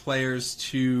for players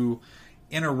to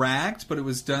interact, but it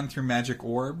was done through magic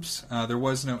orbs. There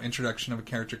was no introduction of a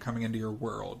character coming into your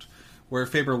world. Where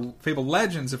Fable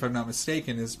Legends, if I'm not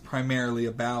mistaken, is primarily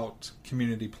about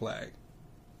community play.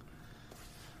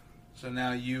 So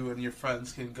now you and your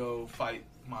friends can go fight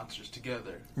monsters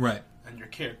together. Right. And your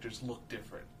characters look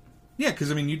different. Yeah,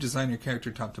 because, I mean, you design your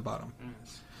character top to bottom.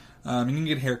 Yes. And you can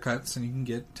get haircuts, and you can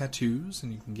get tattoos,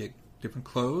 and you can get different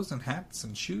clothes, and hats,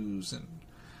 and shoes, and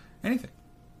anything.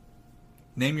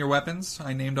 Name your weapons.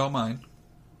 I named all mine.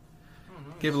 Oh,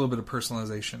 nice. Gave a little bit of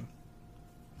personalization.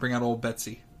 Bring out old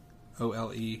Betsy.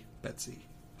 O-L-E, Betsy.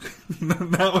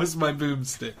 That was my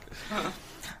boomstick.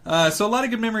 So a lot of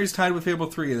good memories tied with Fable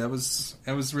 3. It was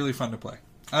really fun to play.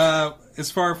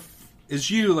 As far as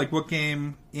you, like, what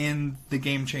game in the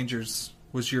Game Changers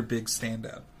was your big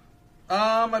standout?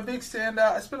 My big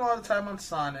standout, I spent a lot of time on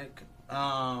Sonic.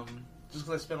 Just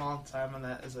because I spent a lot of time on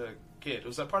that as a kid.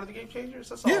 Was that part of the Game Changers?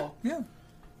 That's all. Yeah.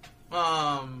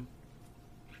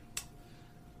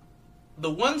 The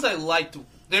ones I liked,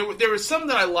 there were some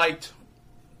that I liked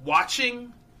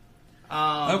watching.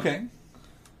 Okay.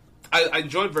 I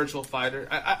enjoyed Virtual Fighter.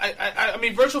 I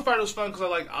mean, Virtual Fighter was fun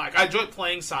because I enjoyed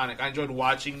playing Sonic. I enjoyed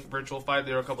watching Virtual Fighter.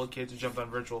 There were a couple of kids who jumped on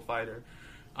Virtual Fighter.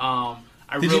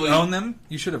 Did you own them?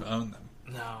 You should have owned them.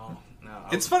 No.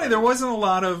 It's funny. There wasn't a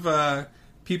lot of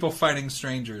people fighting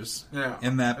strangers. Yeah.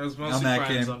 In that, it was mostly on that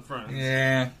friends game. on friends.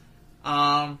 Yeah.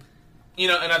 And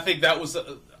I think that was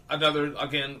another.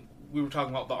 Again, we were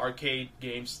talking about the arcade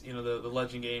games. The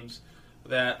Legend games.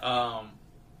 That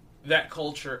that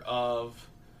culture of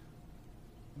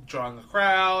drawing a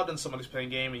crowd and somebody's playing a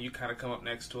game and you kind of come up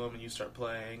next to them and you start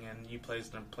playing and you play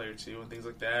as a player too and things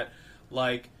like that.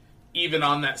 Like, even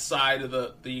on that side of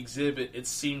the exhibit, it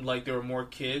seemed like there were more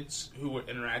kids who were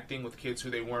interacting with kids who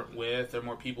they weren't with. There were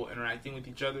more people interacting with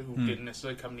each other who didn't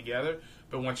necessarily come together.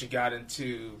 But once you got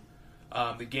into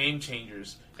the Game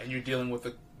Changers and you're dealing with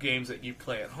the games that you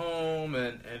play at home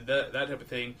and that type of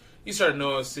thing, you start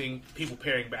noticing people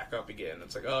pairing back up again.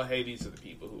 It's like, oh, hey, these are the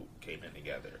people who came in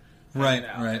together. Right.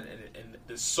 And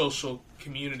the social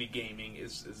community gaming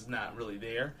is not really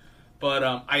there. But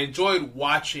I enjoyed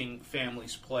watching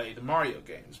families play the Mario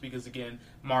games because, again,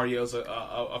 Mario's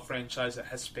a franchise that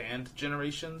has spanned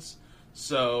generations.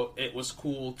 So it was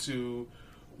cool to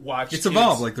watch. It's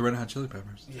evolved like the Red Hot Chili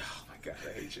Peppers. Yeah, oh my God,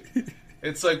 I hate you.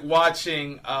 It's like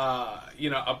watching, a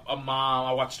mom.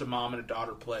 I watched a mom and a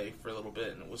daughter play for a little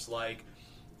bit, and it was like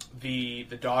the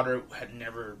daughter had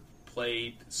never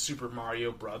played Super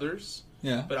Mario Brothers.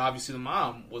 Yeah. But obviously the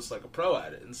mom was like a pro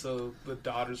at it. And so the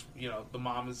daughter's, the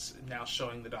mom is now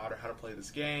showing the daughter how to play this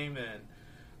game. And,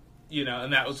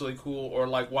 and that was really cool. Or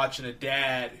like watching a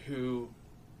dad who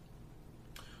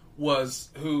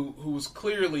was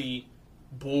clearly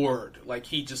bored. Like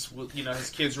he just was,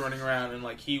 his kids running around and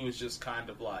like he was just kind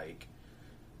of like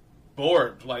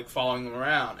bored, like following them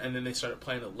around. And then they started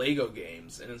playing the Lego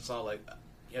games. And it's all like,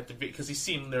 because he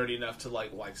seemed nerdy enough to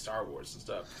like Star Wars and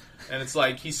stuff, and it's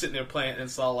like he's sitting there playing, and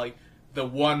it's all like the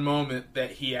one moment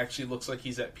that he actually looks like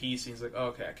he's at peace, and he's like, oh,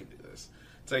 okay, I can do this.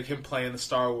 It's like him playing the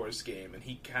Star Wars game, and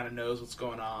he kind of knows what's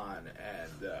going on,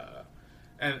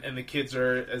 and the kids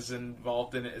are as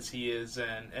involved in it as he is,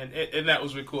 and that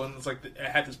was really cool. And it's like I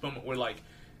had this moment where like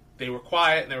they were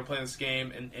quiet and they were playing this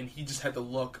game, and he just had the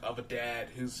look of a dad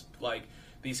who's like,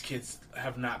 these kids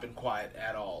have not been quiet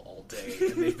at all day,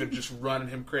 and they've been just running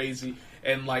him crazy.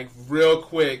 And like real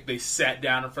quick, they sat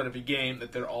down in front of a game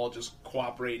that they're all just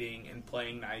cooperating and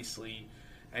playing nicely,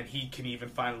 and he can even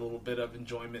find a little bit of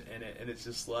enjoyment in it. And it's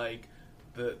just like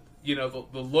the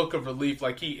look of relief.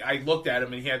 Like I looked at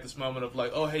him and he had this moment of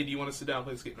like, oh hey, do you want to sit down and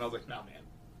play this game? And I was like, no man.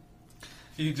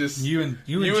 You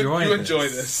enjoy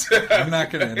this. I'm not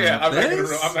going to.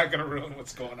 I'm not going to ruin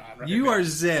what's going on. Right you now. are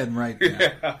zen right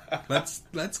now.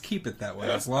 Let's keep it that way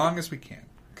as long as we can,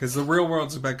 because the real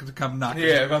world's about to come knocking.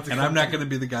 I'm not going to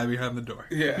be the guy behind the door.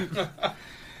 Yeah.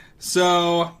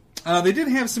 So they did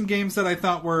have some games that I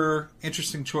thought were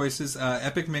interesting choices.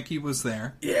 Epic Mickey was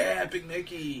there. Yeah, Epic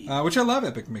Mickey. Which I love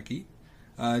Epic Mickey.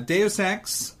 Deus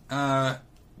Ex,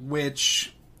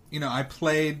 which I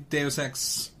played Deus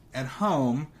Ex at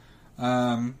home.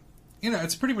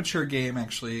 It's a pretty mature game,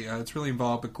 actually. It's really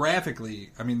involved, but graphically,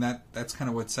 I mean, that's kind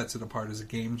of what sets it apart as a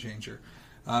game changer.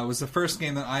 It was the first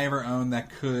game that I ever owned that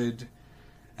could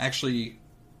actually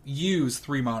use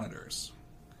 3 monitors.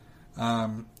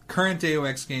 Current Deus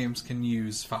Ex games can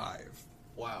use 5.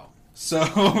 Wow. So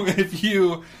if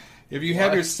you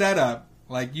have your setup,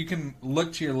 like, you can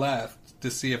look to your left to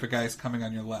see if a guy's coming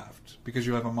on your left, because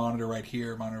you have a monitor right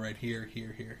here,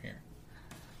 here.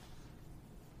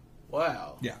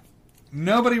 Wow. Yeah.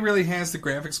 nobody really has the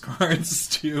graphics cards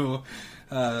to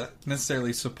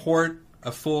necessarily support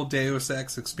a full Deus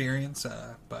Ex experience,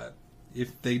 but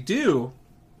if they do,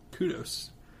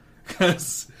 kudos,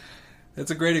 because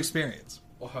it's a great experience.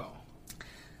 Wow.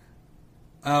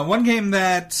 One game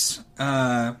that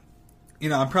I'm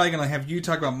probably going to have you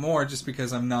talk about more, just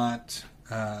because I'm not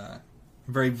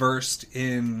very versed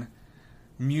in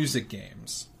music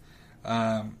games,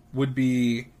 would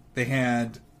be they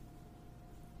had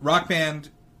Rock Band,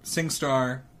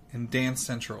 SingStar, and Dance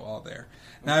Central all there.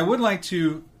 Now, I would like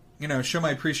to, show my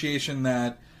appreciation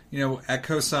that, at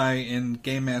Kosai and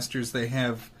Game Masters, they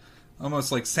have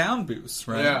almost like sound booths,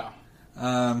 right?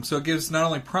 Yeah. So it gives not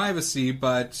only privacy,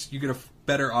 but you get a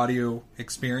better audio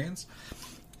experience.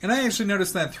 And I actually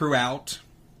noticed that throughout,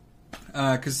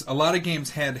 because a lot of games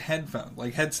had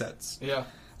headsets. Yeah.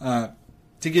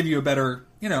 To give you a better,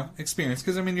 experience.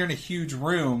 Because, you're in a huge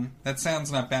room, that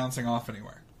sound's not bouncing off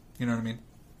anywhere. You know what I mean?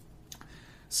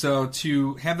 So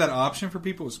to have that option for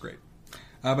people was great.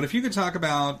 But if you could talk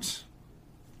about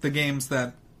the games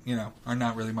that, are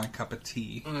not really my cup of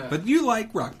tea. Yeah. But you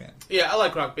like Rock Band. Yeah, I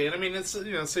like Rock Band. It's,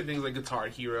 same things like Guitar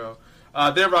Hero.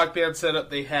 Their Rock Band setup,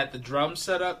 they had the drum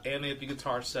setup and they had the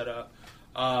guitar setup.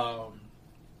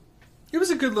 It was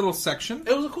a good little section.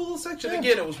 It was a cool little section. Yeah.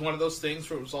 Again, it was one of those things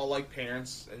where it was all like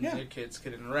parents and their kids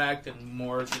could interact and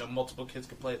more, multiple kids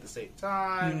could play at the same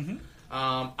time. Mm-hmm.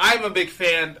 I'm a big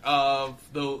fan of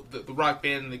the Rock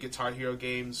Band and the Guitar Hero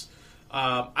games.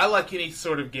 I like any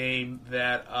sort of game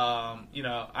that,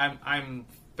 I'm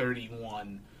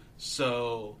 31,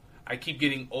 so I keep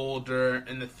getting older,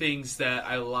 and the things that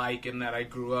I like and that I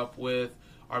grew up with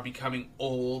are becoming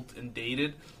old and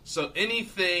dated. So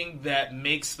anything that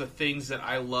makes the things that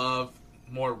I love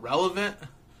more relevant,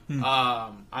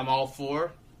 I'm all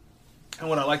for. And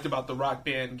what I liked about the Rock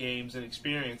Band games and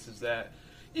experience is that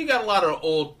you got a lot of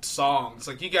old songs.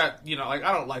 Like, you got,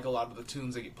 I don't like a lot of the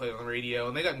tunes that get played on the radio,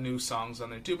 and they got new songs on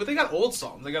there, too. But they got old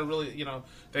songs. They got really,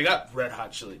 they got Red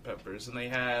Hot Chili Peppers, and they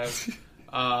have,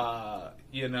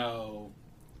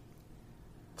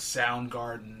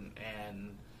 Soundgarden,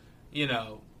 and,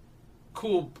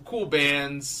 cool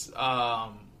bands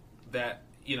that,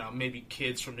 maybe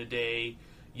kids from today,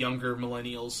 younger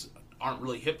millennials, aren't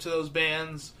really hip to those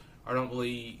bands, or don't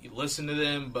really listen to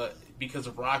them, but because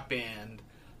of Rock Band,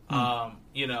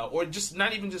 or just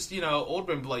not even just, old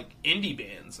band, but like indie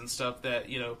bands and stuff that,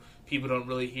 people don't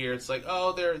really hear. It's like,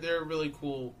 oh, they're really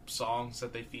cool songs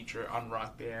that they feature on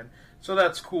Rock Band. So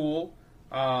that's cool.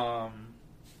 The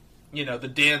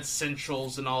Dance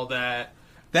Centrals and all that.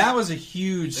 That was a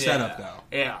huge setup, though.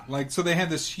 Yeah. Like, so they had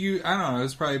this huge, I don't know, it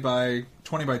was probably by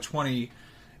 20 by 20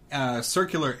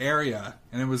 circular area,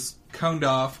 and it was coned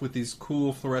off with these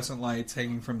cool fluorescent lights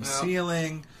hanging from the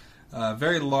ceiling.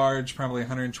 Very large, probably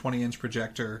 120-inch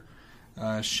projector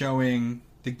showing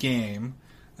the game.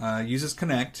 Uses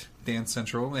Kinect, Dance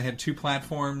Central. They had 2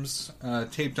 platforms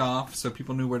taped off so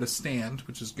people knew where to stand,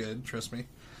 which is good, trust me.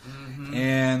 Mm-hmm.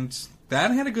 And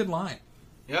that had a good line.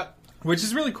 Yep. Which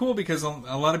is really cool because a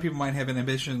lot of people might have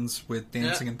inhibitions with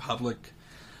dancing in public.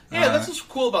 Yeah, that's what's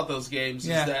cool about those games. Is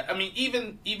that,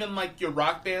 even like your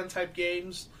Rock Band type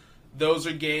games, those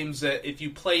are games that if you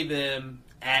play them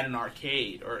at an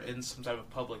arcade or in some type of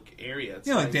public area, it's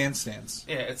like Dance Dance.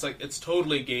 Yeah, it's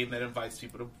totally a game that invites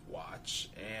people to watch,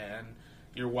 and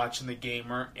you're watching the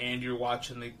gamer and you're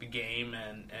watching the game,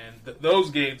 and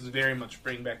those games very much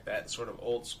bring back that sort of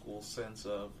old school sense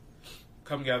of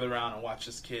come gather around and watch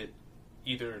this kid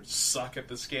either suck at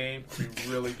this game or be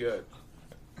really good.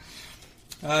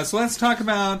 So let's talk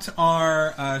about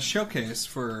our showcase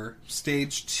for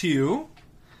Stage 2,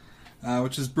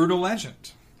 which is Brutal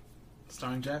Legend.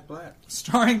 Starring Jack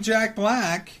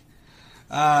Black.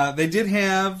 They did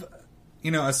have,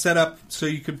 a setup so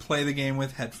you could play the game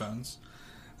with headphones,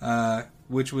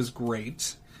 which was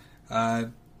great.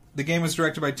 The game was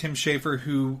directed by Tim Schafer,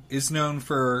 who is known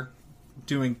for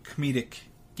doing comedic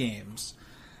games.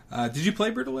 Did you play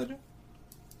Brutal Legend?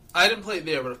 I didn't play it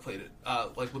there, but I played it.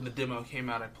 Like when the demo came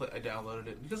out, I downloaded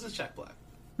it because it's Jack Black.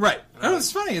 Right.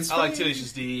 It's funny. I like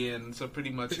Tenacious D, and so pretty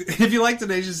much... If you like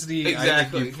Tenacious D, exactly. I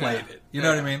think you played it. You know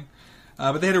what I mean?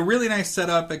 But they had a really nice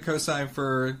setup at Kosai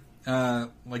for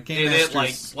Game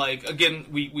Masters. Again,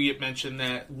 we had mentioned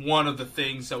that one of the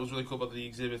things that was really cool about the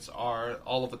exhibits are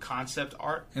all of the concept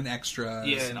art. And extras.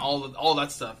 Yeah, and all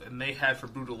that stuff. And they had for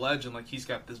Brutal Legend, he's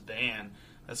got this band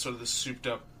that's sort of this souped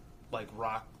up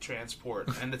rock transport,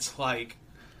 and it's like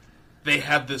they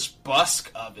have this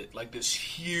busk of it, like this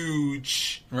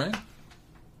huge, right?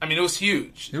 It was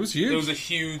huge. It was huge. It was a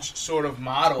huge sort of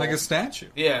model, like a statue.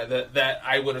 Yeah, that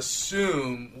I would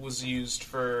assume was used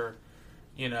for,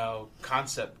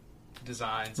 concept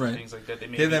designs right. and things like that. They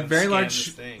have that very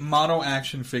large model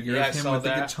action figure of him with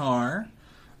the guitar.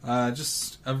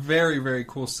 Just a very, very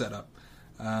cool setup.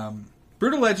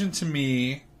 Brutal Legend to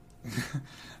me,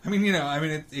 it's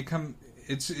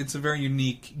a very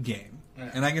unique game. Yeah.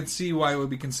 And I can see why it would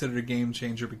be considered a game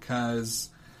changer because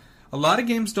a lot of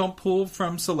games don't pull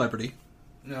from celebrity.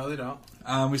 No, they don't.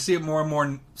 We see it more and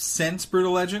more since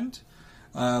Brutal Legend.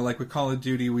 Like with Call of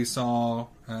Duty, we saw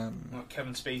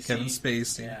Kevin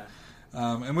Spacey. Yeah.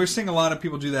 And we're seeing a lot of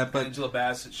people do that. But Angela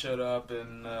Bassett showed up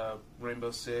in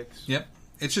Rainbow Six. Yep.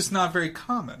 It's just not very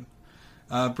common.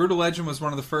 Brutal Legend was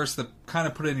one of the first that kind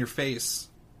of put it in your face.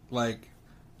 Like,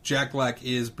 Jack Black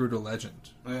is Brutal Legend.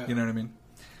 Yeah. You know what I mean?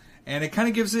 And it kind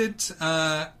of gives it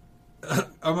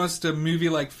almost a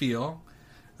movie-like feel.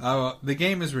 The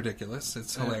game is ridiculous.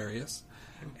 It's hilarious.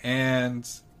 And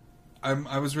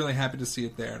I was really happy to see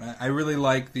it there. And I really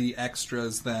like the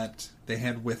extras that they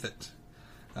had with it.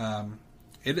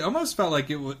 It almost felt like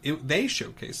they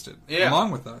showcased it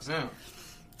along with us. Yeah.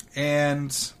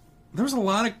 And there was a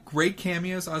lot of great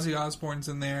cameos. Ozzy Osbourne's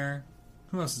in there.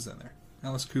 Who else is in there?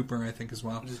 Alice Cooper, I think, as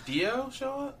well. Does Dio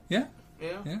show up? Yeah.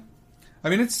 I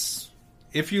mean,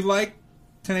 if you like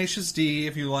Tenacious D,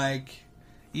 if you like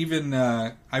even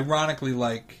ironically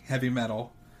like heavy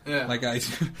metal, like I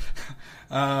do,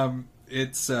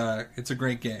 it's a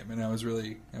great game, and I was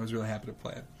really happy to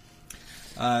play it.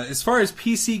 As far as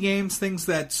PC games, things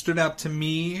that stood out to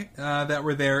me that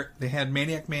were there, they had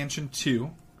Maniac Mansion 2,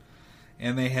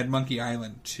 and they had Monkey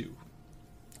Island 2.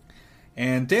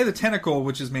 And Day of the Tentacle,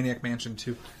 which is Maniac Mansion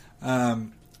 2,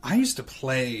 I used to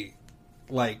play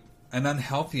like an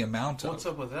unhealthy amount of. What's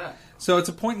up with that? So it's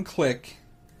a point and click.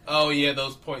 Oh yeah,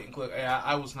 those point and click. Yeah,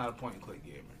 I was not a point and click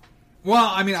gamer. Well,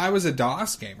 I mean, I was a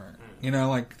DOS gamer. You know,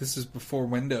 like this is before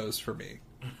Windows for me.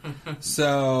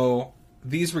 So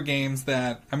these were games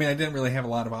that, I mean, I didn't really have a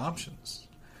lot of options.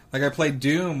 Like I played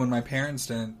Doom when my parents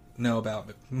didn't know about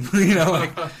it. You know,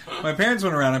 like my parents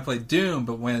went around, I played Doom,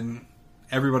 but when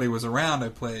everybody was around, I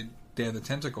played Day of the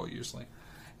Tentacle usually.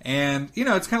 And, you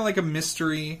know, it's kind of like a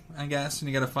mystery, I guess, and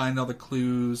you got to find all the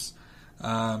clues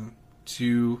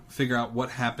to figure out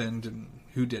what happened and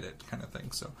who did it, kind of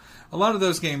thing. So a lot of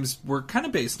those games were kind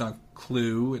of based on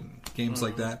Clue and games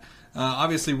like that.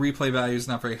 Obviously, replay value is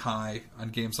not very high on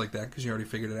games like that because you already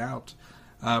figured it out.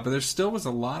 But there still was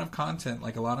a lot of content,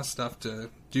 like a lot of stuff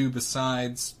to do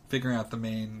besides figuring out the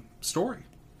main story.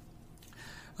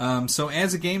 So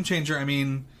as a game changer, I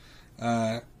mean,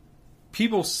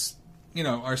 people, you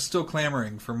know, are still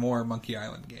clamoring for more Monkey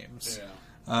Island games.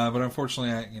 Yeah. But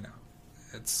unfortunately,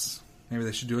 it's maybe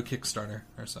they should do a Kickstarter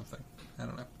or something. I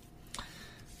don't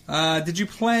know. Did you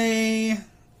play?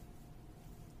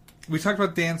 We talked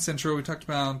about Dance Central. We talked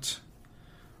about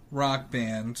Rock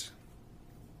Band.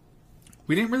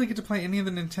 We didn't really get to play any of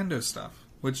the Nintendo stuff,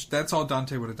 which that's all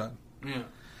Dante would have done. Yeah.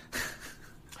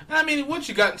 I mean, once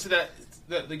you got into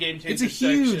the game changer it's a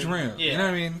huge room. Yeah. You know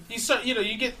what I mean? You start,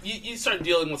 you start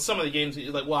dealing with some of the games that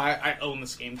you're like, well, I own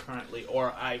this game currently,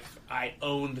 or I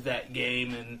owned that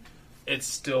game and it's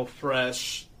still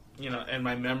fresh, in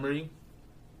my memory.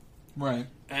 Right.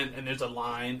 And there's a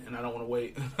line, and I don't want to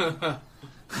wait.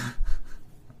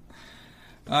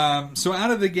 So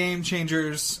out of the game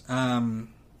changers,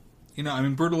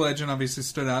 Brutal Legend obviously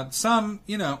stood out. Some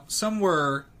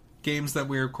were games that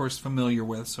we're, of course, familiar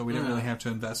with, so we didn't really have to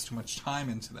invest too much time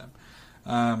into them.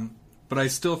 But I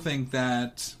still think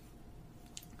that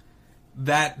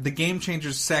the Game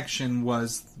Changers section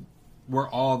was where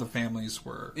all the families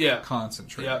were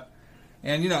concentrated. Yeah.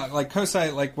 And, like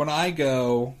Kosai, like when I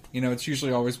go, it's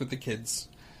usually always with the kids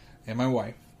and my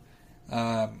wife.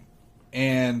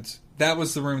 And that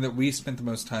was the room that we spent the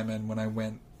most time in when I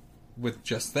went with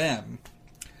just them.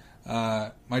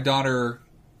 My daughter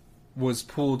was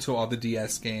pulled to all the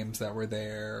DS games that were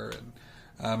there,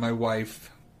 and my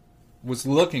wife was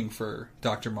looking for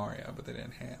Dr. Mario, but they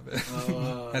didn't have it.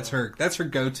 That's her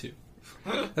go-to.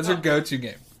 That's her go-to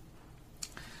game.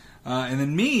 And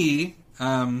then me,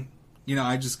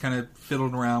 I just kind of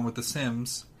fiddled around with The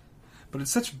Sims, but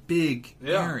it's such a big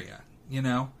area,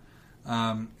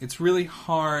 It's really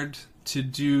hard to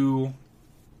do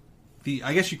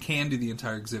I guess you can do the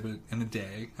entire exhibit in a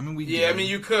day. I mean,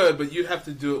 you could, but you'd have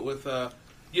to do it with,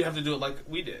 you'd have to do it like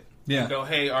we did. Yeah. You go,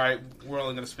 hey, all right, we're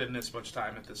only going to spend this much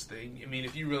time at this thing. I mean,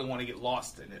 if you really want to get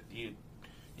lost in it,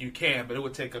 you can, but it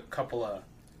would take it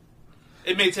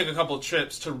may take a couple of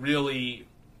trips to really...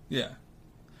 Yeah.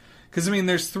 Because,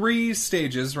 there's 3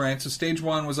 stages, right? So stage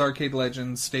 1 was Arcade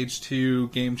Legends, stage 2,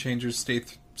 Game Changers,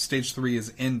 stage 3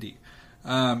 is Indie.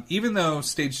 Even though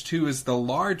stage 2 is the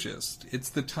largest, it's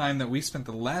the time that we spent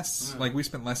we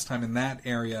spent less time in that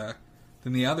area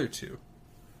than the other two.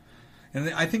 And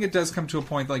I think it does come to a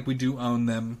point like we do own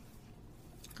them,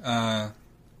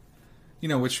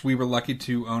 which we were lucky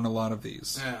to own a lot of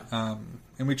these. Yeah.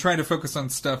 And we try to focus on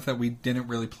stuff that we didn't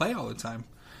really play all the time.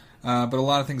 But a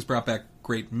lot of things brought back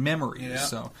great memories. Yeah.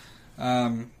 So,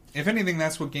 if anything,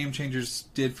 that's what Game Changers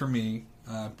did for me.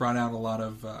 Brought out a lot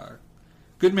of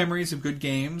good memories of good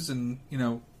games and,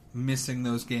 missing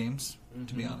those games,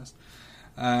 to be honest.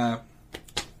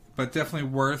 But definitely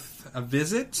worth a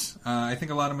visit. I think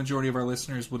a lot of majority of our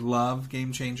listeners would love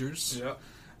Game Changers. Yeah.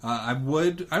 I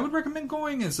would recommend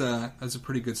going as a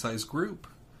pretty good sized group.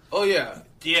 Oh yeah,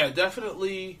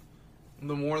 definitely.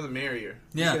 The more the merrier.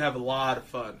 Yeah. You could have a lot of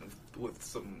fun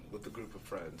with a group of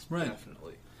friends. Right.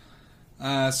 Definitely.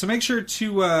 So make sure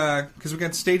to, because we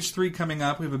got Stage 3 coming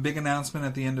up. We have a big announcement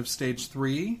at the end of Stage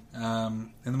 3.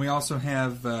 And then we also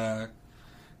have,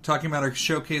 talking about our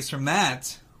showcase from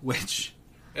that, which...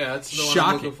 Yeah, that's the one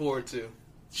I'm looking forward to.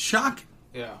 Shocking.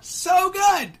 Yeah. So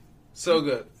good. So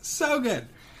good. So good.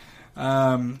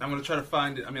 I'm going to try to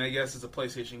find it. I mean, I guess it's a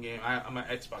PlayStation game. I'm an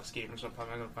Xbox gamer, so I'm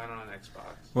probably not going to find it on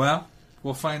Xbox. Well,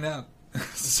 we'll find out.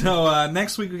 So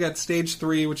next week we got Stage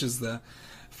 3, which is the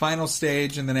final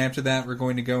stage, and then after that we're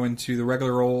going to go into the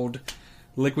regular old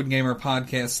Liquid Gamer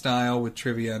podcast style with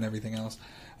trivia and everything else.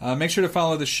 Make sure to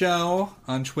follow the show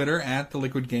on Twitter at The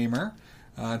Liquid Gamer.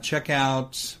 Check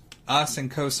out us and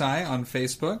COSI on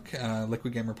Facebook,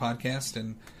 Liquid Gamer Podcast,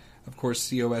 and of course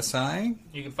COSI.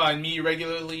 You can find me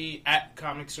regularly at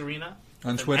Comics Arena.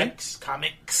 On Twitter? X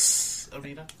Comics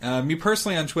Arena. Me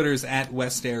personally on Twitter is at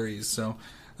West Aries. So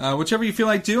whichever you feel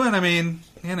like doing, I mean,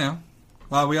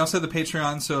 we also have the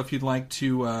Patreon, so if you'd like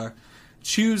to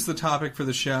choose the topic for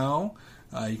the show,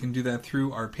 you can do that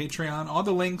through our Patreon. All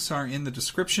the links are in the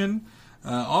description.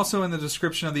 Also in the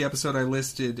description of the episode, I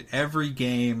listed every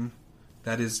game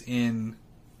that is in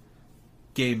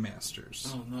Game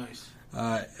Masters. Oh, nice.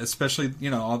 Especially,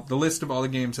 the list of all the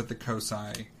games at the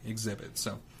COSI exhibit.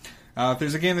 So if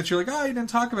there's a game that you're like, oh, you didn't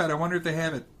talk about it, I wonder if they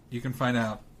have it, you can find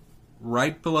out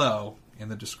right below in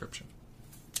the description.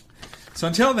 So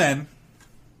until then,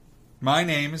 my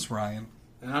name is Ryan.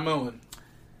 And I'm Owen.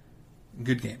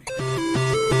 Good gaming.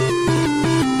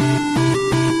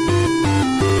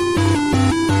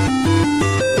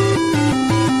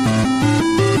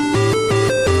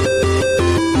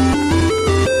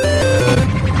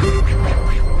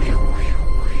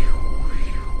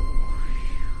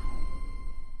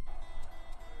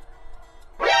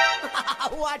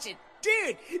 Watch it.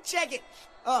 Dude, check it.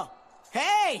 Oh,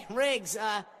 hey, Riggs.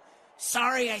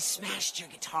 Sorry I smashed your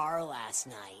guitar last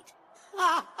night.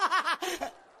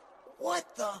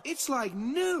 What the? It's like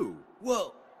new.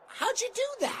 Whoa, how'd you do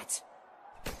that?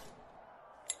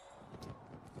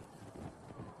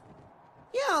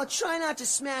 Yeah, I'll try not to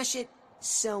smash it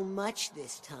so much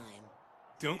this time.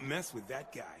 Don't mess with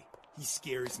that guy. He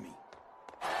scares me.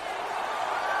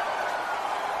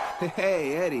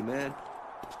 Hey, Eddie, man.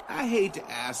 I hate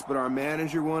to ask, but our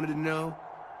manager wanted to know,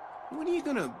 when are you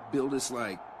gonna build us,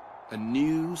 like, a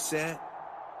new set?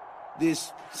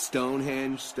 This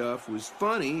Stonehenge stuff was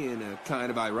funny in a kind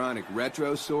of ironic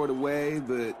retro sort of way,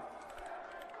 but...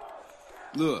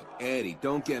 Look, Eddie,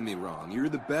 don't get me wrong. You're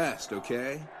the best,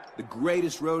 okay? The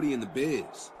greatest roadie in the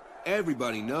biz.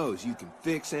 Everybody knows you can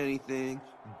fix anything,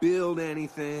 build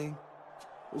anything.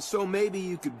 Well, so maybe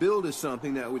you could build us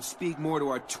something that would speak more to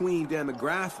our tween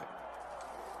demographic.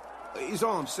 Is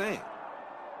all I'm saying.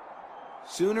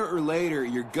 Sooner or later,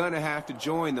 you're gonna have to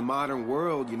join the modern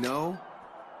world, you know?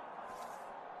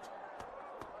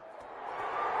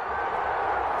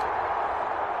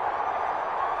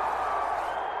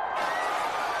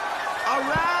 All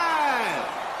right!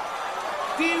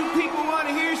 Do you people want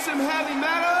to hear some heavy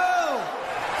metal?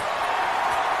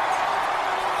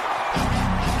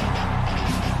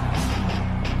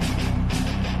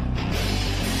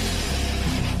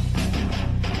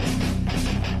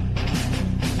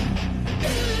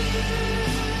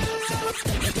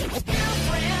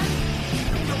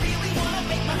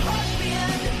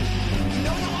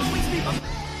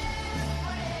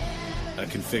 I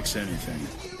can fix anything,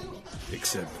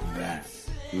 except that.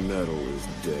 Metal is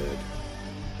dead.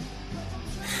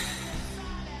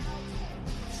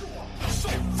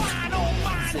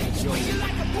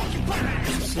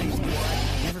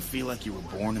 You ever feel like you were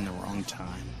born in the wrong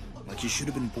time? Like you should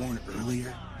have been born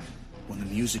earlier? When the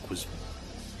music was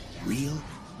real?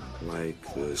 Like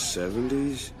the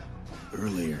 70s?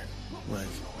 Earlier. Like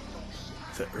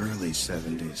the early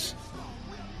 70s.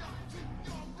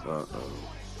 Uh-oh.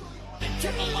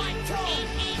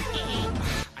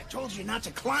 I told you not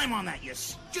to climb on that, you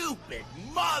stupid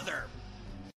mother!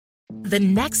 The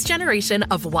next generation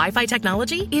of Wi-Fi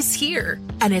technology is here,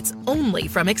 and it's only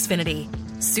from Xfinity.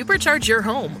 Supercharge your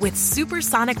home with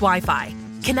supersonic Wi-Fi.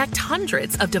 Connect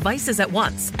hundreds of devices at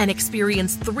once and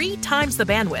experience 3 times the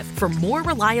bandwidth for more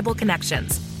reliable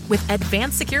connections with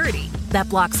advanced security that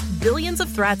blocks billions of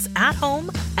threats at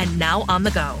home and now on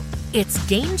the go. It's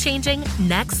game-changing,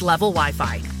 next-level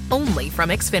Wi-Fi, only from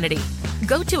Xfinity.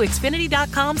 Go to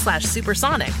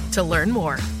xfinity.com/supersonic to learn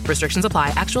more. Restrictions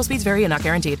apply. Actual speeds vary and not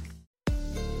guaranteed.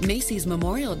 Macy's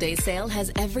Memorial Day sale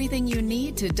has everything you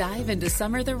need to dive into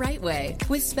summer the right way,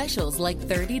 with specials like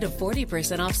 30 to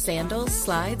 40% off sandals,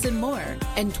 slides, and more,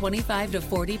 and 25 to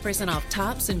 40% off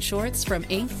tops and shorts from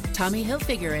Inc., Tommy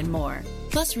Hilfiger, and more.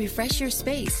 Plus, refresh your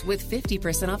space with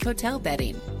 50% off hotel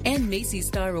bedding. And Macy's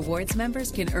Star Rewards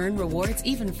members can earn rewards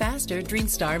even faster during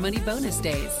Star Money bonus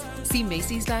days. See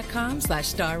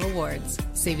Macys.com/Star Rewards.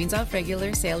 Savings off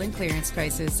regular sale and clearance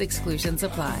prices. Exclusions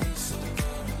apply.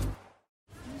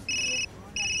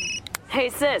 Hey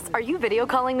sis, are you video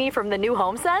calling me from the new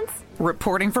HomeSense?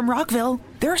 Reporting from Rockville.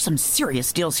 There are some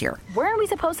serious deals here. Where are we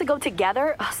supposed to go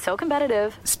together? Oh, so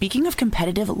competitive. Speaking of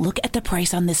competitive, look at the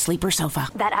price on this sleeper sofa.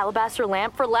 That alabaster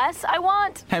lamp for less, I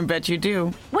want. I bet you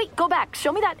do. Wait, go back.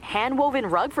 Show me that hand-woven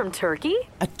rug from Turkey.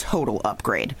 A total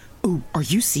upgrade. Ooh, are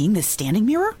you seeing this standing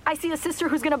mirror? I see a sister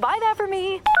who's gonna buy that for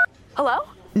me. Hello?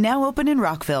 Now open in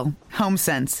Rockville.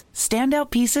 HomeSense.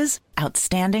 Standout pieces,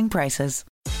 outstanding prices.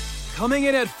 Coming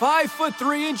in at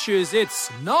 5'3",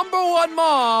 it's number one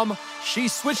mom. She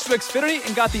switched to Xfinity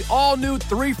and got the all-new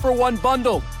 3-for-1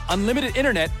 bundle. Unlimited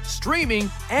internet, streaming,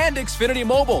 and Xfinity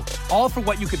Mobile. All for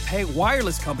what you could pay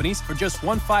wireless companies for just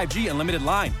one 5G unlimited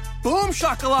line. Boom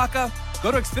shakalaka!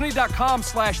 Go to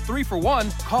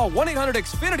Xfinity.com/3-for-1, call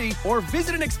 1-800-XFINITY, or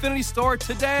visit an Xfinity store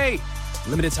today.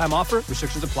 Limited time offer,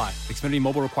 restrictions apply. Xfinity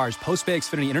Mobile requires post-pay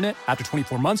Xfinity internet. After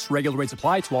 24 months, regular rates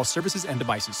apply to all services and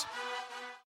devices.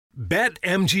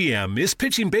 BetMGM is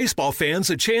pitching baseball fans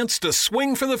a chance to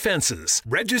swing for the fences.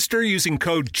 Register using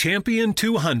code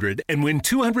CHAMPION200 and win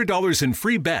 $200 in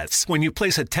free bets when you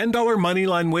place a $10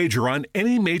 moneyline wager on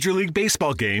any Major League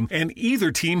Baseball game and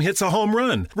either team hits a home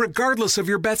run, regardless of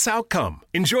your bet's outcome.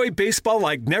 Enjoy baseball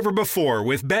like never before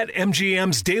with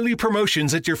BetMGM's daily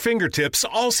promotions at your fingertips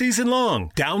all season long.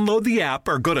 Download the app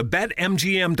or go to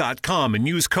BetMGM.com and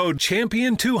use code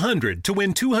CHAMPION200 to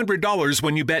win $200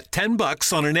 when you bet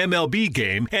 $10 on an MLB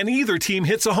game and either team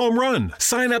hits a home run.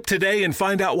 Sign up today and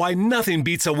find out why nothing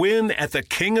beats a win at the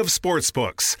King of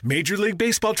Sportsbooks. Major League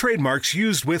Baseball trademarks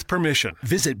used with permission.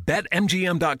 Visit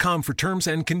BetMGM.com for terms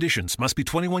and conditions. Must be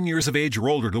 21 years of age or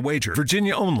older to wager.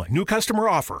 Virginia only. New customer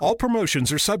offer. All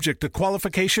promotions are subject to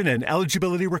qualification and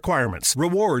eligibility requirements.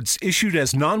 Rewards issued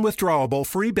as non-withdrawable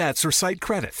free bets or site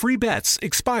credit. Free bets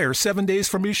expire 7 days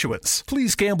from issuance.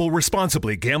 Please gamble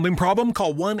responsibly. Gambling problem?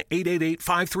 Call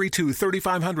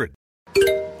 1-888-532-3500.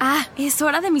 Ah, es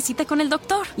hora de mi cita con el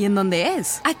doctor. ¿Y en dónde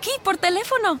es? Aquí, por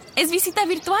teléfono. Es visita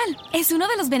virtual. Es uno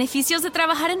de los beneficios de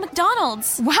trabajar en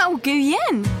McDonald's. ¡Wow, qué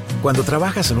bien! Cuando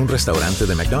trabajas en un restaurante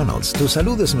de McDonald's, tu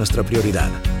salud es nuestra prioridad.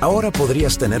 Ahora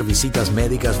podrías tener visitas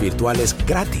médicas virtuales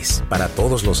gratis para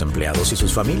todos los empleados y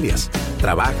sus familias.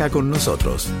 Trabaja con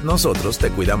nosotros. Nosotros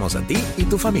te cuidamos a ti y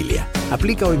tu familia.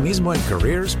 Aplica hoy mismo en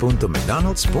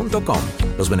careers.mcdonalds.com.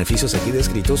 Los beneficios aquí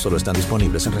descritos solo están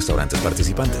disponibles en restaurantes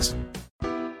participantes.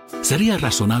 ¿Sería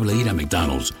razonable ir a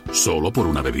McDonald's solo por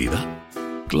una bebida?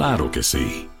 Claro que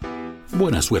sí.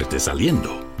 Buena suerte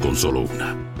saliendo con solo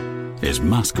una. Es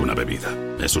más que una bebida.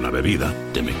 Es una bebida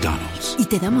de McDonald's. Y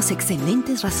te damos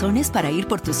excelentes razones para ir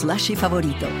por tu slushie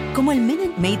favorito, como el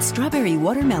Minute Maid Strawberry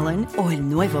Watermelon o el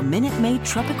nuevo Minute Maid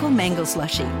Tropical Mango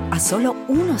Slushie, a solo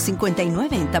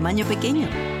 $1.59 en tamaño pequeño.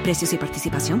 Precios y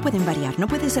participación pueden variar. No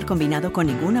puede ser combinado con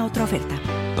ninguna otra oferta.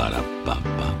 Para pa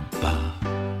pa pa.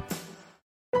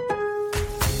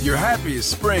 Your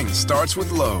happiest spring starts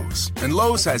with Lowe's, and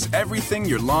Lowe's has everything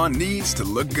your lawn needs to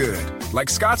look good. Like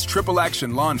Scott's Triple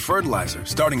Action Lawn Fertilizer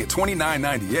starting at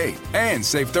 $29.98, and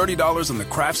save $30 on the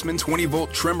Craftsman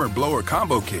 20-volt trimmer blower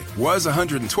combo kit. Was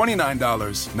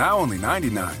 $129, now only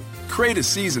 $99. Create a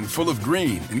season full of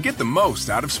green and get the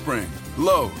most out of spring.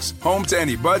 Lowe's, home to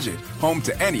any budget, home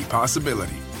to any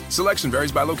possibility. Selection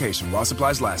varies by location. While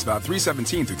supplies last, about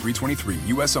 3/17 through 3/23.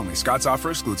 U.S. only. Scott's offer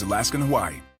excludes Alaska and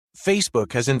Hawaii.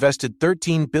 Facebook has invested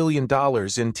 $13 billion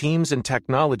in teams and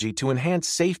technology to enhance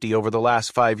safety over the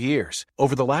last 5 years.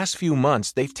 Over the last few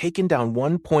months, they've taken down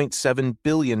 1.7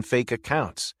 billion fake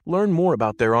accounts. Learn more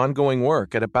about their ongoing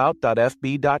work at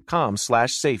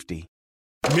about.fb.com/safety.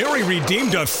 Mary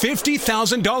redeemed a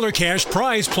 $50,000 cash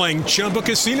prize playing Chumba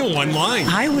Casino online.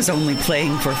 I was only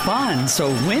playing for fun, so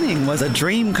winning was a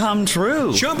dream come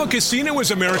true. Chumba Casino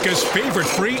is America's favorite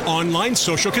free online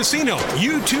social casino.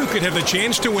 You too could have the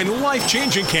chance to win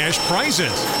life-changing cash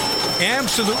prizes.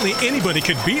 Absolutely anybody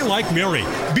could be like Mary.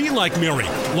 Be like Mary.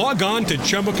 Log on to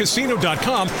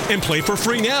ChumbaCasino.com and play for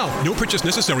free now. No purchase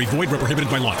necessary. Void where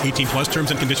prohibited by law. 18 plus terms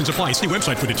and conditions apply. See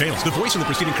website for details. The voice in the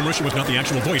preceding commercial was not the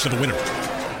actual voice of the winner.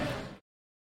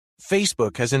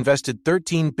 Facebook has invested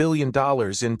 $13 billion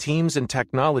in teams and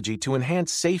technology to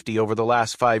enhance safety over the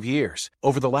last 5 years.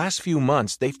 Over the last few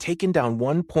months, they've taken down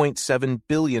 1.7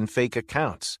 billion fake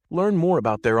accounts. Learn more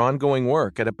about their ongoing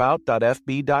work at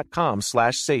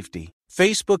about.fb.com/safety.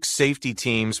 Facebook's safety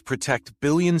teams protect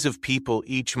billions of people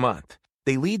each month.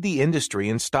 They lead the industry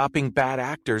in stopping bad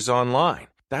actors online.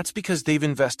 That's because they've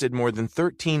invested more than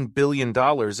 $13 billion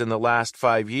in the last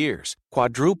 5 years,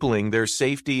 quadrupling their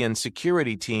safety and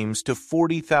security teams to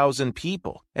 40,000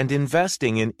 people, and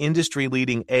investing in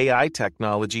industry-leading AI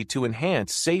technology to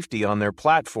enhance safety on their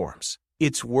platforms.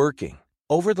 It's working.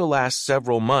 Over the last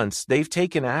several months, they've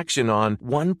taken action on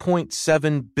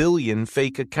 1.7 billion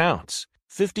fake accounts,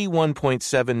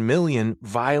 51.7 million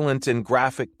violent and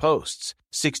graphic posts,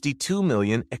 62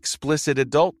 million explicit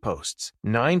adult posts,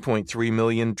 9.3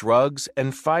 million drugs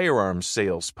and firearms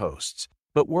sales posts.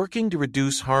 But working to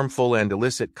reduce harmful and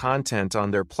illicit content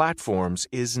on their platforms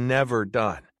is never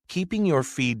done. Keeping your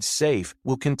feed safe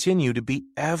will continue to be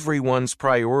everyone's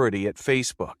priority at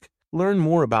Facebook. Learn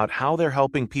more about how they're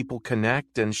helping people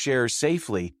connect and share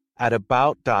safely at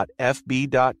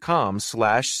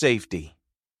about.fb.com/safety.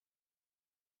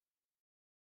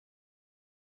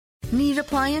 Need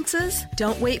appliances?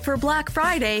 Don't wait for Black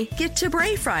Friday. Get to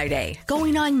Bray Friday.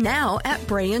 Going on now at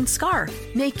Bray & Scarf.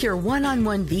 Make your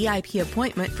one-on-one VIP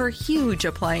appointment for huge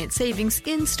appliance savings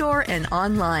in-store and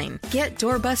online. Get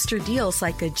doorbuster deals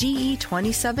like a GE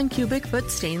 27 cubic foot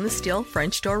stainless steel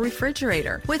French door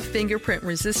refrigerator with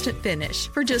fingerprint-resistant finish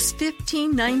for just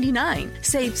 $15.99.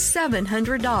 Save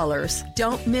 $700.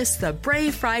 Don't miss the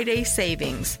Bray Friday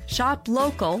savings. Shop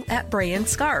local at Bray &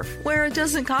 Scarf, where it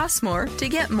doesn't cost more to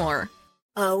get more.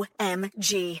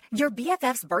 OMG, your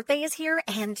BFF's birthday is here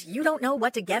and you don't know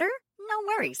what to get her? No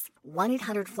worries.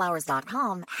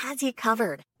 1-800-Flowers.com has you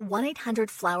covered.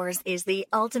 1-800-Flowers is the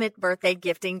ultimate birthday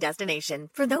gifting destination.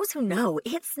 For those who know,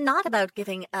 it's not about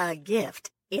giving a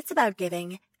gift. It's about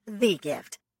giving the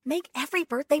gift. Make every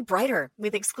birthday brighter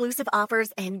with exclusive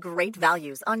offers and great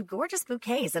values on gorgeous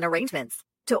bouquets and arrangements.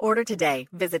 To order today,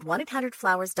 visit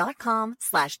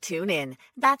 1-800-Flowers.com/tune-in.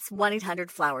 That's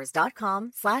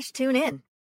 1-800-Flowers.com/tune-in.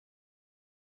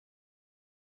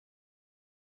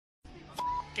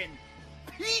 Fucking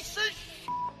piece of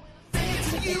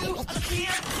shit! You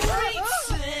can't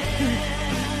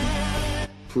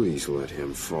Please let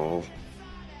him fall.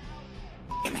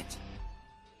 Damn it.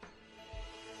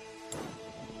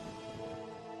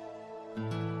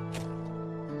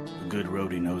 A good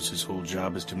roadie knows his whole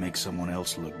job is to make someone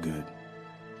else look good.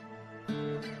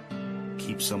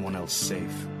 Keep someone else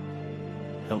safe.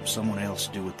 Help someone else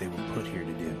do what they were put here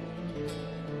to do.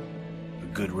 A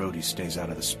good roadie stays out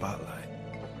of the spotlight.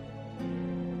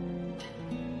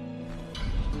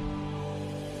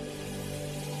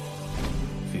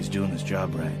 If he's doing his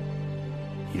job right,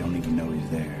 you don't even know he's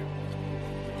there.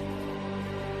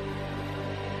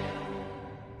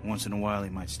 Once in a while, he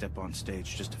might step on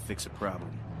stage just to fix a problem,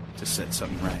 to set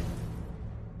something right.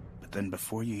 But then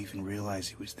before you even realize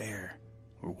he was there,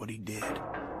 or what he did,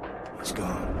 he's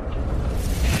gone.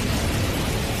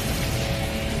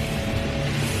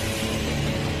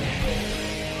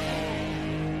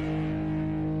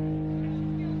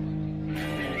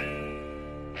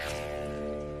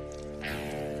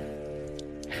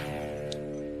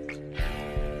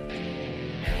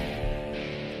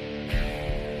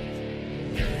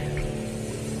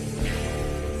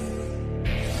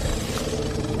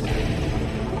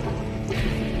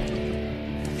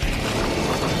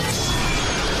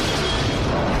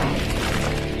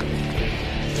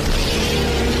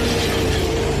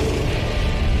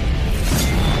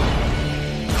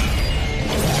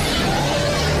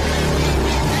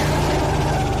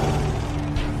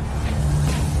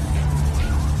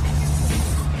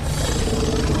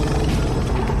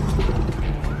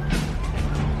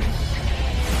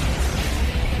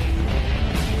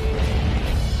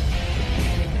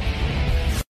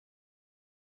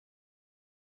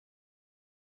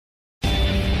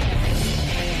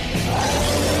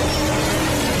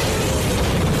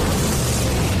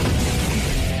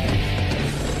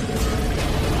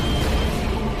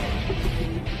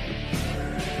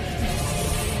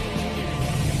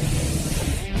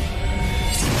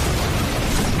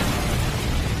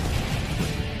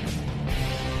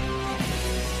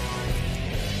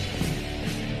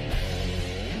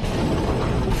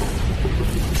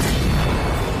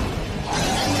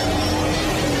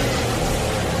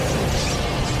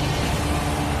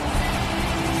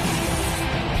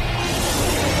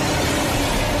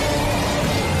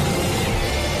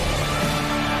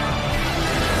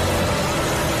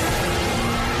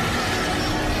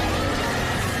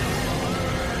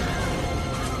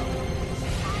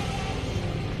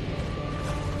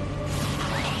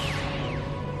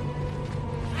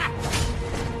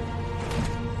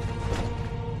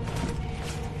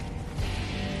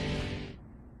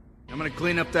 gonna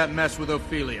clean up that mess with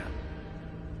Ophelia.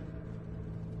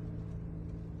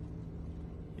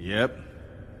 Yep.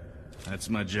 That's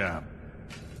my job.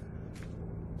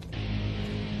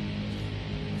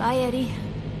 Bye, Eddie.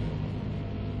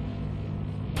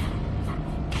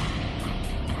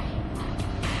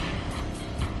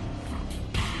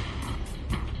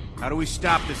 How do we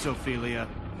stop this, Ophelia?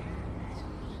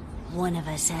 One of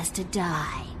us has to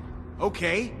die.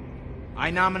 Okay. I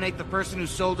nominate the person who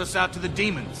sold us out to the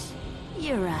demons.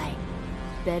 You're right.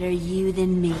 Better you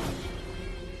than me.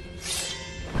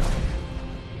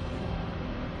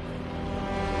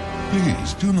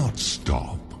 Please do not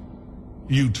stop.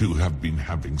 You two have been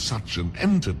having such an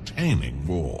entertaining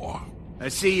war. I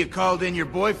see you called in your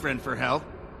boyfriend for help.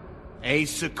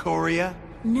 Sikoria?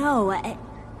 No,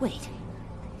 wait.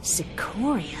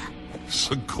 Sikoria?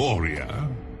 Sikoria?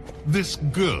 This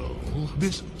girl,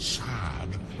 this sad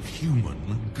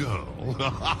human girl.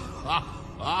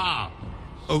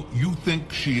 Oh, you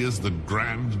think she is the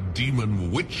grand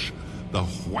demon witch? The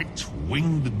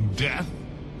white-winged death?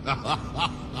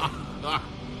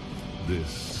 This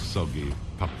soggy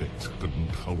puppet couldn't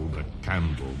hold a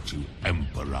candle to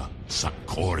Emperor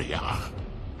Sikoria.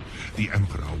 The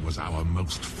Emperor was our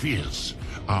most fierce,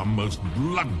 our most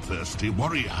bloodthirsty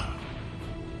warrior.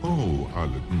 Oh,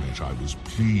 I'll admit I was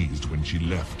pleased when she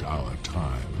left our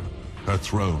time, her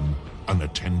throne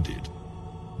unattended.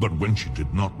 But when she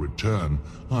did not return,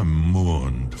 I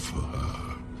mourned for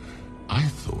her. I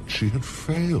thought she had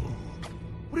failed.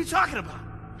 What are you talking about?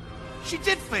 She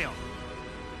did fail.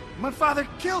 My father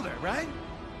killed her, right?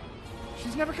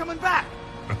 She's never coming back.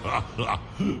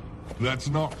 That's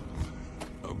not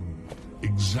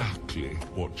exactly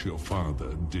what your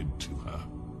father did to her.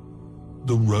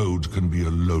 The road can be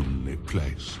a lonely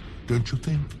place, don't you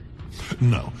think?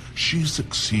 No, she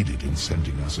succeeded in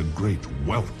sending us a great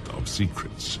wealth of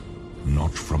secrets.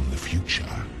 Not from the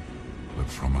future, but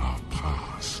from our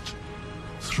past.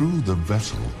 Through the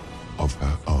vessel of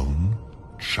her own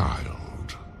child.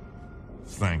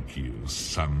 Thank you,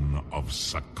 son of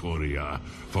Sikoria,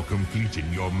 for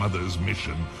completing your mother's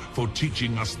mission, for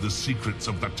teaching us the secrets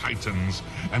of the Titans,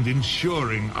 and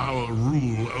ensuring our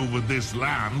rule over this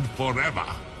land forever.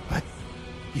 But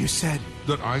you said...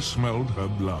 that I smelled her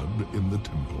blood in the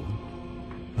temple.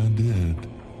 I did,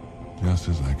 just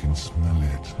as I can smell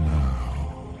it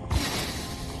now.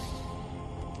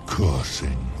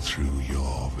 Coursing through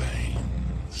your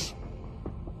veins.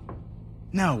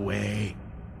 No way.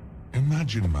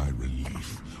 Imagine my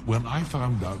relief when I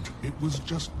found out it was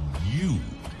just you,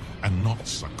 and not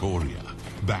Sikoria,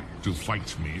 back to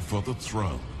fight me for the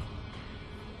throne.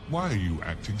 Why are you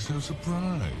acting so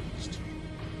surprised?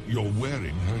 You're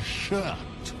wearing her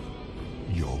shirt.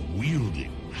 You're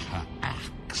wielding her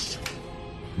axe.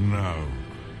 Now,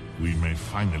 we may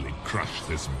finally crush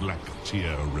this Black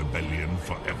Tear rebellion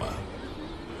forever.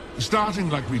 Starting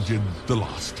like we did the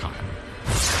last time.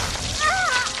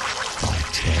 By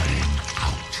tearing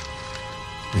out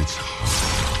its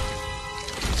heart.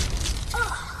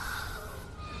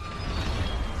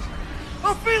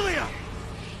 Ophelia!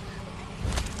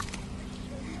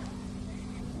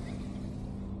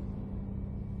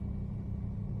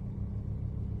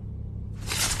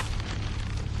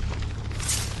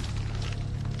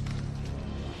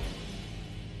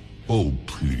 Oh,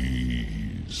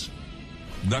 please.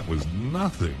 That was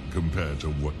nothing compared to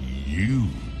what you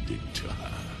did to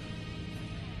her.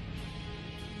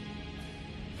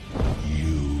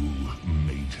 You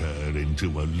made her into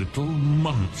a little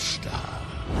monster.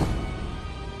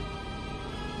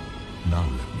 Now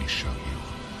let me show you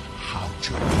how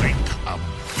to make a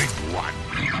big one.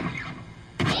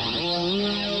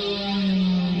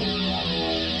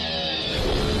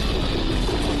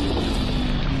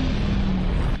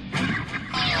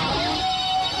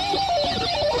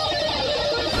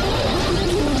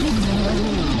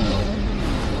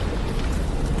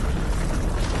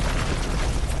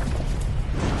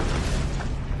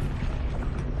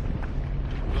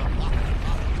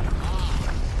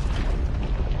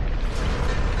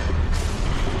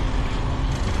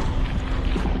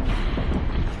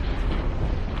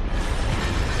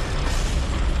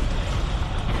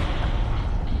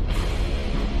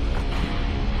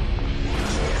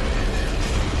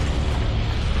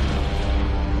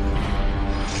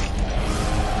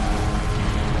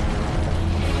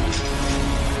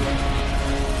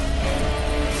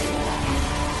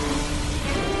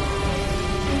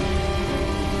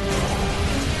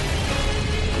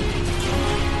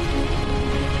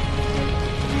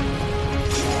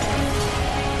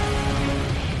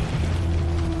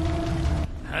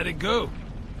 How'd it go?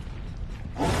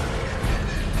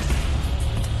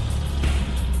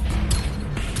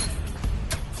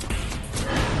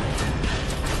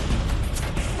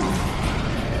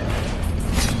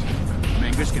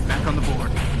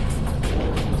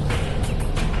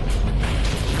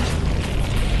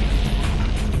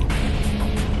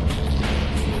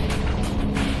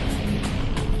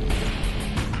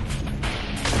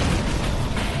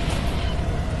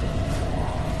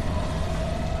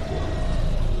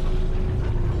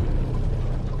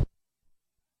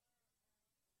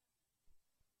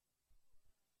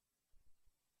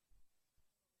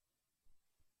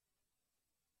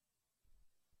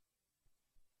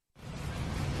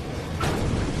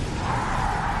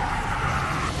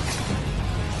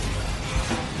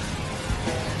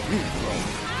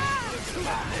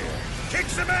 Kick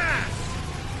some ass!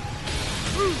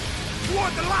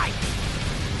 Toward the light!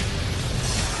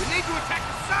 We need to attack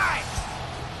the side!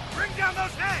 Bring down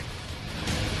those heads!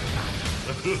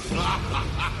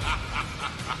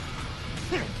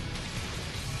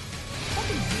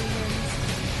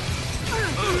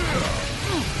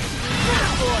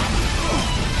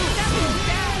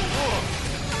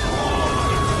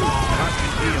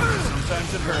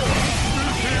 Sometimes it hurts.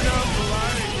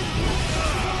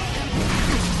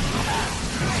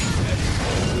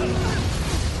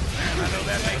 I know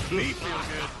that makes me feel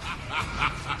good.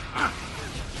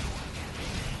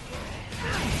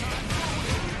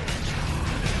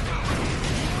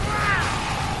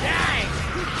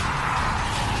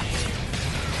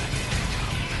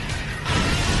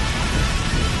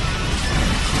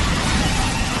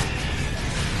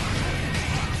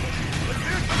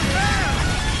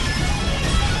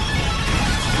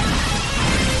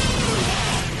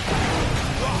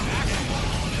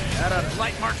 That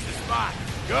light marks the spot.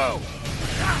 Go!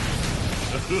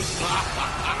 It's too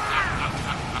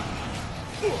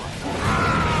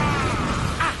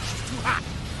hot.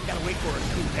 Gotta wait for it to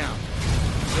cool down.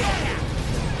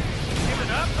 Give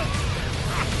it up.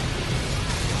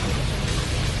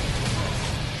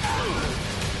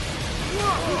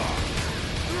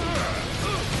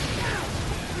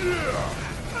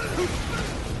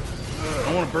 I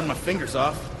don't want to burn my fingers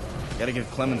off. Gotta give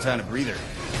Clementine a breather.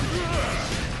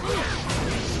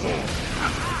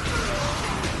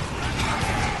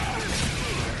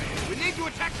 We need to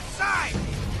attack the side!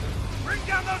 Bring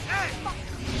down those heads!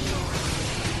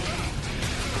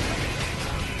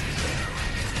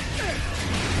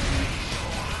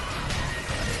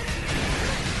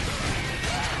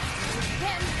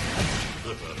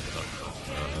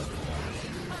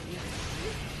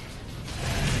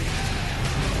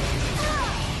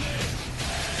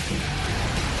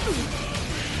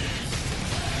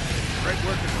 Great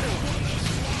work.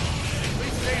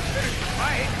 Please stay and finish the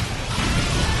fight.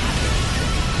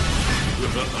 You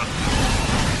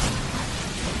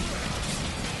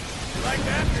like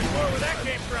that? There's more where that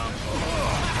came from.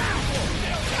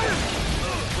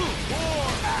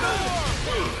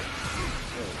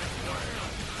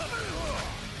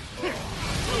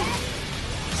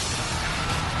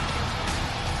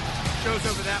 Show's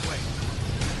over that way.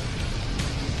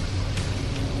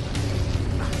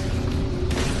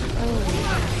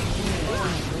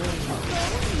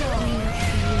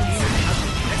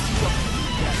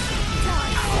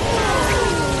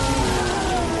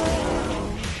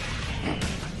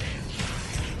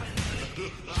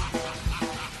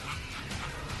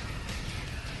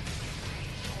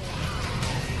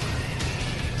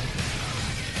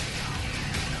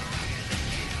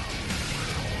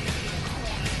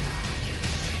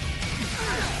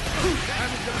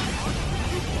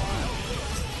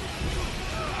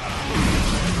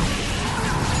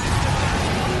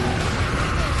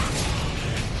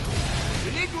 We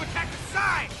need to attack the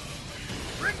side!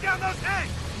 Bring down those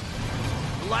heads!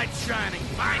 The light's shining.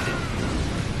 Find it!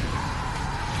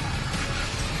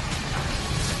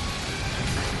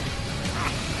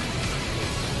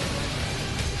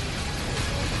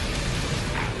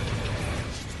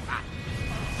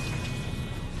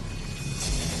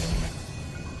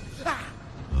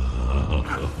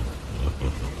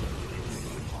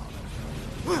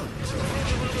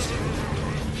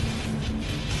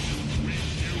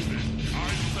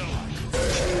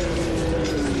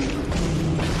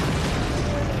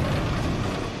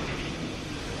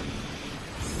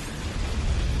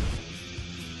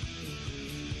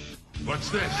 What's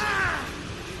this?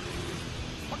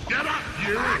 Get up,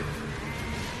 you!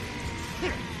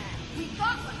 We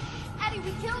got one! Eddie,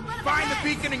 we killed one of them! Find the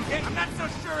beacon and get... I'm not so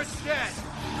sure it's dead!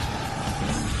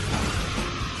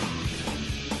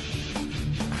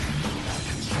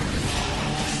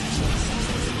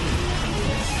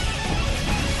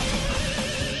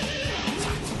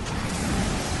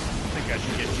 I think I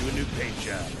should get you a new paint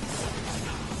job.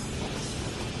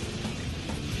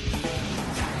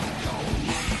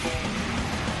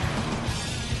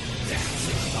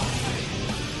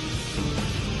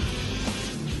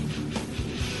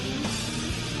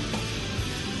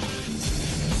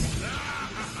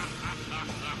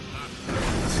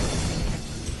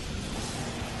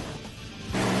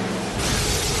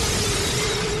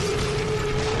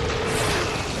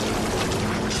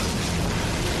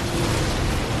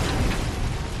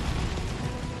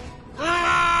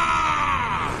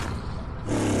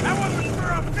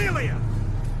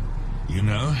 You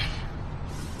know,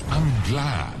 I'm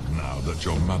glad now that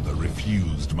your mother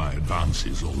refused my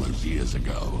advances all those years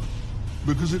ago.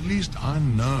 Because at least I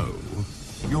know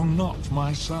you're not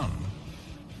my son.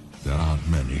 There aren't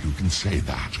many who can say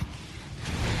that.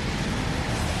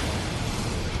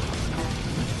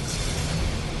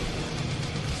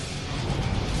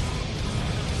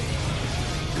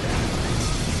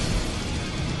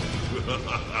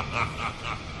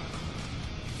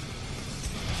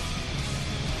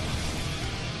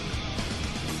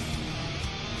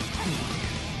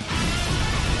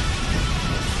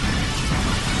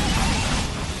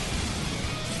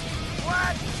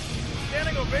 What?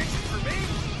 Standing ovation for me?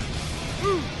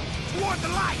 Move toward the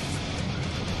light!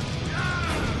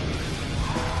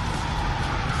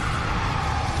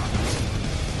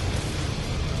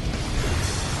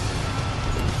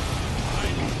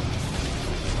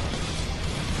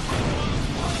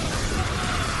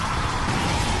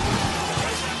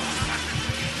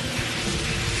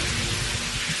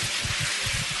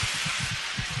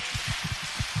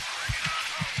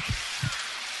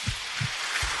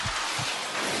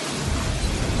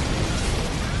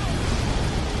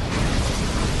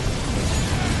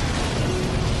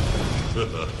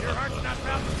 Your heart's not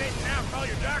palpitating now, call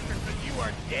your doctor, but you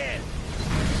are dead.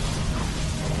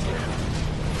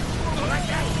 Like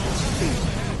that.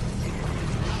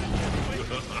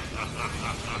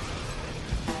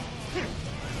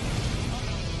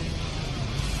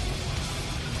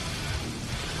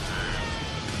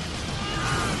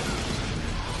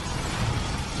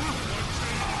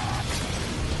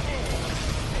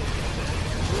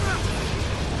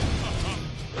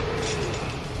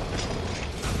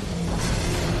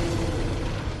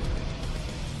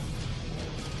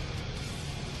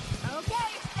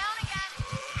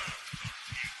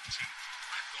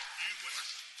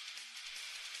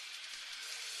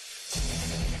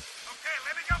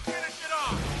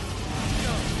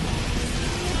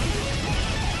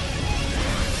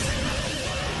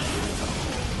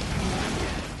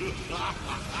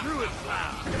 Druid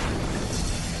Cloud!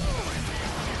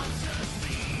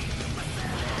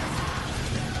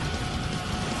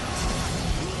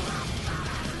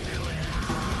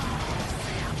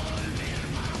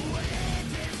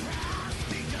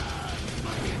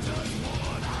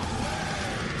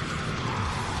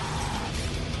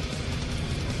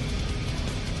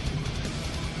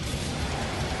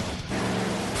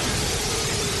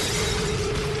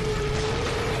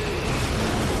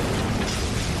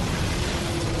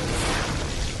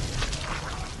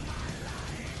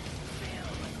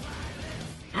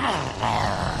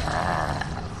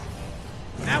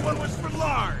 That one was for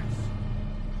Lars!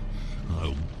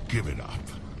 I'll give it up.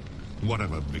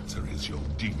 Whatever victories your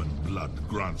demon blood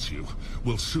grants you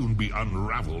will soon be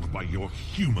unraveled by your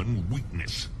human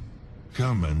weakness.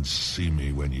 Come and see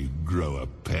me when you grow a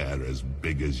pair as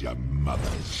big as your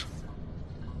mother's.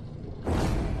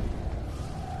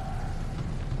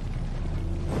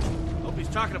 Hope he's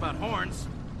talking about horns.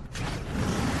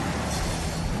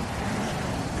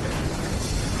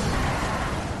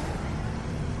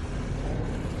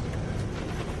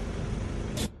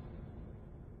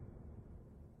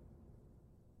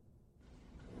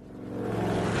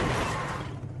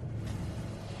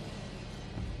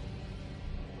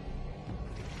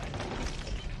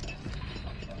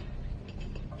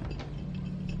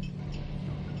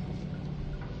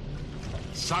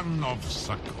 Son of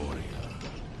Sakoria,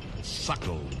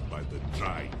 suckled by the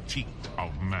dry teat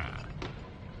of man.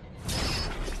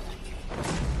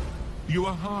 You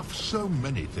are half so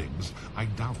many things, I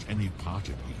doubt any part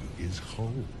of you is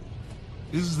whole.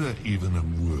 Is there even a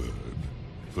word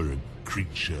for a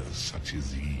creature such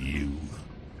as you?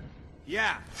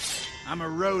 Yeah, I'm a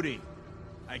roadie.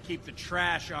 I keep the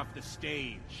trash off the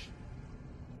stage.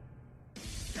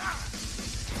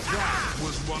 That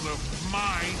was one of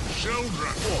my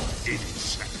children,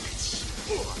 insects.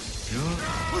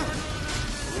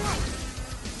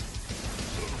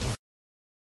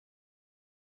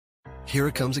 Here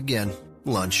it comes again.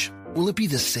 Lunch. Will it be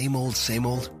the same old, same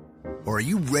old? Or are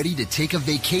you ready to take a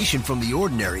vacation from the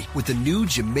ordinary with the new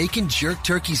Jamaican Jerk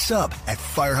Turkey Sub at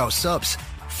Firehouse Subs?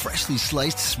 Freshly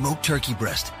sliced smoked turkey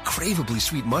breast, craveably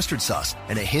sweet mustard sauce,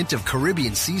 and a hint of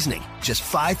Caribbean seasoning. Just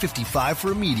 $5.55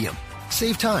 for a medium.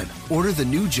 Save time. Order the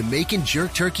new Jamaican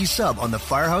Jerk Turkey Sub on the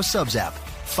Firehouse Subs app.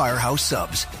 Firehouse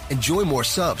Subs. Enjoy more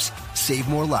subs. Save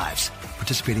more lives.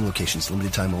 Participating locations.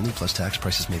 Limited time only, plus tax.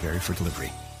 Prices may vary for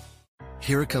delivery.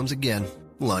 Here it comes again.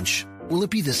 Lunch. Will it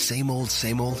be the same old,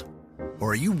 same old?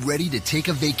 Or are you ready to take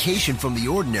a vacation from the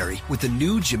ordinary with the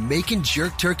new Jamaican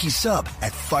Jerk Turkey Sub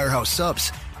at Firehouse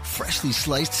Subs? Freshly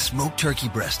sliced smoked turkey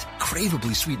breast,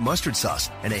 craveably sweet mustard sauce,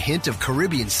 and a hint of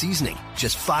Caribbean seasoning.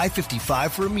 Just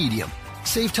 $5.55 for a medium.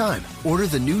 Save time. Order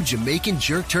the new Jamaican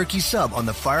Jerk Turkey Sub on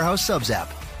the Firehouse Subs app.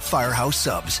 Firehouse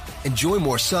Subs. Enjoy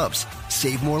more subs.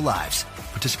 Save more lives.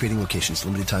 Participating locations.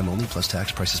 Limited time only, plus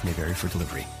tax. Prices may vary for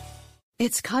delivery.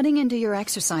 It's cutting into your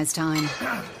exercise time.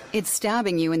 It's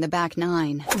stabbing you in the back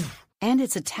nine. And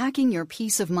it's attacking your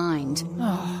peace of mind.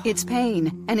 It's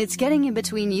pain, and it's getting in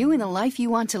between you and the life you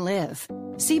want to live.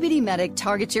 CBD Medic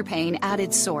targets your pain at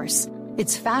its source.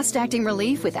 It's fast-acting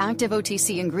relief with active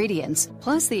OTC ingredients,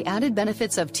 plus the added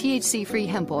benefits of THC-free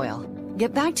hemp oil.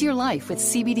 Get back to your life with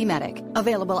CBD Medic,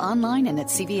 available online and at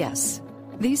CVS.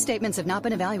 These statements have not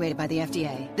been evaluated by the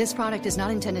FDA. This product is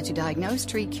not intended to diagnose,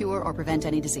 treat, cure, or prevent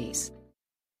any disease.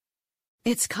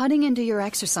 It's cutting into your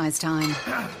exercise time.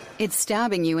 It's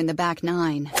stabbing you in the back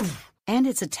nine. And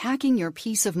it's attacking your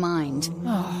peace of mind.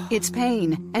 It's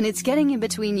pain, and it's getting in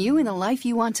between you and the life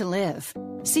you want to live.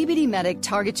 CBD Medic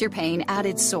targets your pain at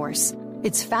its source.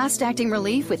 It's fast-acting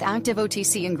relief with active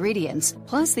OTC ingredients,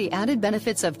 plus the added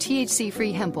benefits of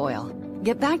THC-free hemp oil.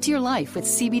 Get back to your life with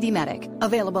CBD Medic,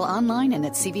 available online and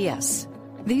at CVS.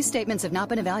 These statements have not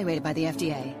been evaluated by the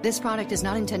FDA. This product is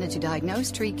not intended to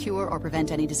diagnose, treat, cure, or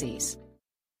prevent any disease.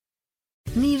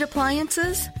 Need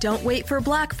appliances? Don't wait for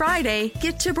Black Friday.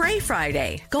 Get to Bray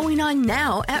Friday. Going on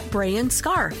now at Bray &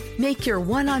 Scarf. Make your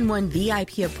one-on-one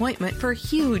VIP appointment for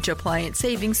huge appliance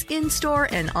savings in-store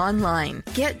and online.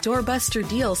 Get doorbuster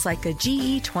deals like a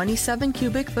GE 27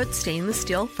 cubic foot stainless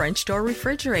steel French door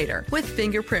refrigerator with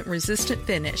fingerprint-resistant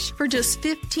finish for just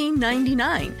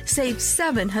 $15.99. Save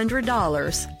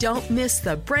 $700. Don't miss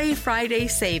the Bray Friday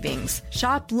savings.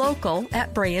 Shop local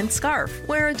at Bray & Scarf,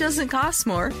 where it doesn't cost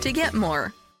more to get more.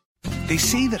 They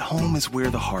say that home is where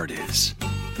the heart is.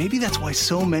 Maybe that's why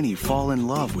so many fall in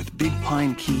love with Big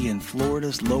Pine Key in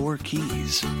Florida's Lower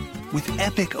Keys. With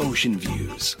epic ocean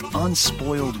views,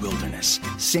 unspoiled wilderness,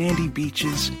 sandy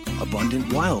beaches,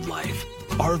 abundant wildlife,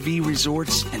 RV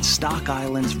resorts, and Stock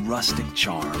Island's rustic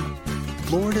charm.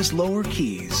 Florida's Lower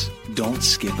Keys don't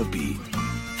skip a beat.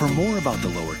 For more about the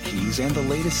Lower Keys and the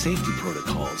latest safety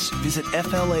protocols, visit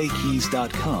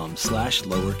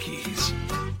flakeys.com/Lower Keys.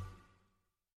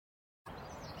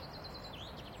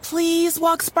 Please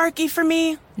walk Sparky for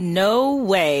me. No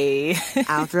way.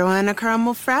 I'll throw in a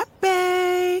caramel frappe.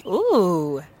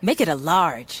 Ooh, make it a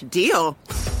large. Deal.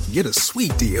 Get a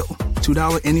sweet deal.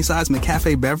 $2 any size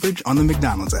McCafe beverage on the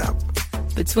McDonald's app.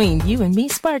 Between you and me,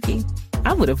 Sparky,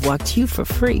 I would have walked you for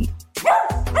free.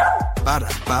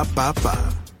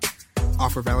 Ba-da-ba-ba-ba.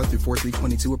 Offer valid through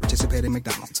 4/3/22 at participating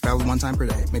McDonald's. Valid one time per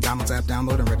day. McDonald's app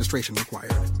download and registration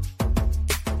required.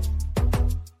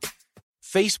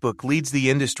 Facebook leads the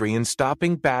industry in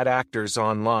stopping bad actors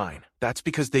online. That's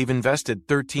because they've invested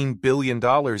 $13 billion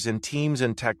in teams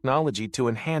and technology to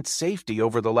enhance safety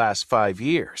over the last 5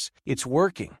 years. It's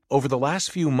working. Over the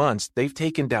last few months, they've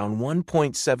taken down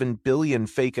 1.7 billion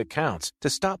fake accounts to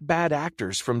stop bad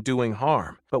actors from doing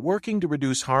harm. But working to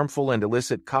reduce harmful and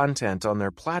illicit content on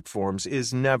their platforms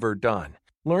is never done.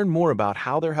 Learn more about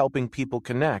how they're helping people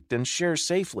connect and share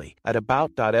safely at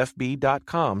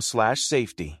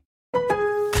about.fb.com/safety.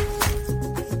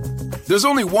 There's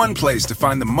only one place to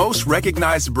find the most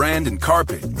recognized brand in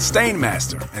carpet,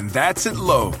 Stainmaster, and that's at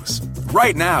Lowe's.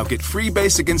 Right now, get free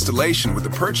basic installation with the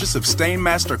purchase of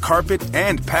Stainmaster carpet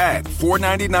and pad,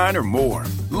 $4.99 or more.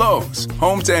 Lowe's,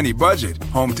 home to any budget,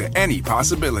 home to any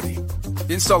possibility.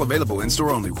 Install available in-store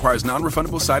only. Requires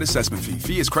non-refundable site assessment fee.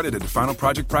 Fee is credited to final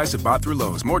project price if bought through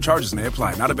Lowe's. More charges may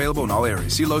apply. Not available in all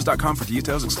areas. See Lowe's.com for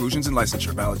details, exclusions, and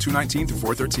licensure. Valid 2/19 through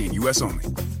 4/13. U.S. only.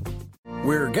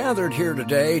 We're gathered here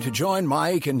today to join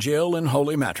Mike and Jill in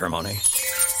holy matrimony.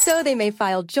 So they may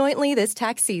file jointly this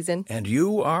tax season. And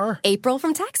you are? April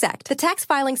from TaxAct, the tax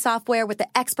filing software with the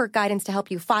expert guidance to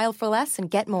help you file for less and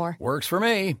get more. Works for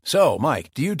me. So, Mike,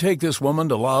 do you take this woman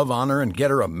to love, honor, and get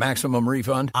her a maximum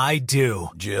refund? I do.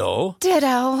 Jill?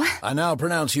 Ditto. I now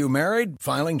pronounce you married,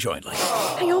 filing jointly.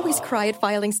 I always cry at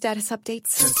filing status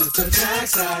updates.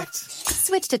 TaxAct.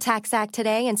 Switch to TaxAct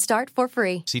today and start for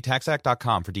free. See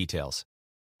TaxAct.com for details.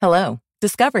 Hello,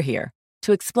 Discover here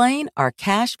to explain our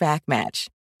cash back match.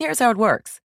 Here's how it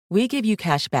works. We give you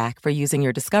cash back for using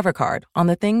your Discover card on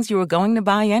the things you were going to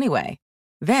buy anyway.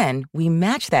 Then we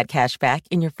match that cash back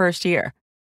in your first year.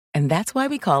 And that's why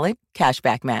we call it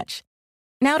Cashback Match.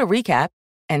 Now to recap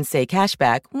and say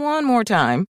cashback one more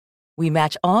time. We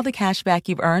match all the cash back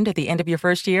you've earned at the end of your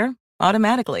first year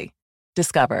automatically.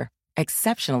 Discover.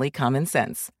 Exceptionally common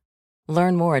sense.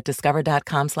 Learn more at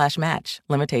discover.com/match.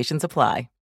 Limitations apply.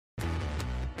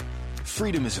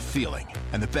 Freedom is a feeling,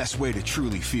 and the best way to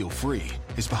truly feel free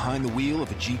is behind the wheel of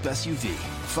a Jeep SUV.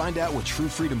 Find out what true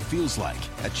freedom feels like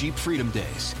at Jeep Freedom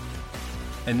Days.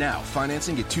 And now,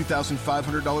 financing at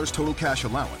 $2,500 total cash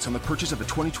allowance on the purchase of a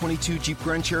 2022 Jeep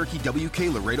Grand Cherokee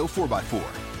WK Laredo 4x4.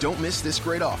 Don't miss this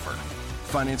great offer.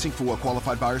 Financing for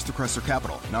well-qualified buyers through Chrysler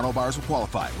Capital. Not all buyers will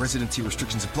qualify. Residency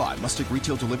restrictions apply. Must take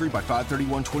retail delivery by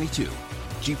 5/31/22.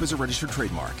 Jeep is a registered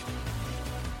trademark.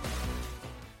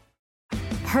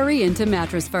 Hurry into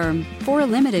Mattress Firm. For a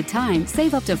limited time,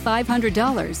 save up to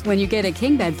 $500 when you get a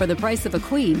king bed for the price of a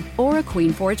queen or a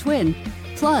queen for a twin.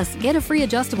 Plus, get a free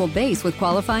adjustable base with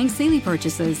qualifying Sealy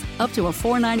purchases up to a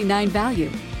 $499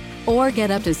 value. Or get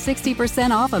up to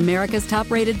 60% off America's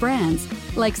top-rated brands,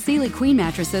 like Sealy Queen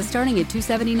mattresses starting at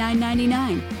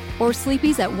 $279.99 or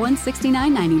Sleepy's at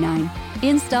 $169.99.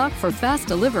 In stock for fast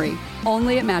delivery,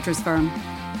 only at Mattress Firm.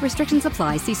 Restrictions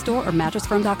apply. See store or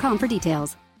mattressfirm.com for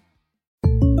details.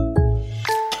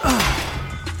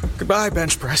 Goodbye,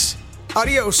 bench press.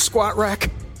 Adios, squat rack.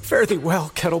 Fare thee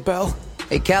well, kettlebell.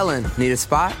 Hey, Kellen, need a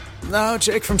spot? No,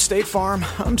 Jake from State Farm.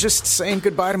 I'm just saying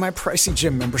goodbye to my pricey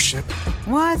gym membership.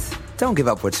 What? Don't give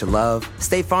up what you love.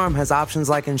 State Farm has options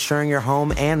like insuring your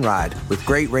home and ride with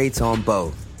great rates on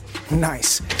both.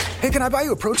 Nice. Hey, can I buy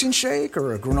you a protein shake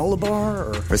or a granola bar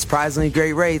or... For surprisingly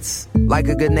great rates, like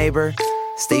a good neighbor,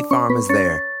 State Farm is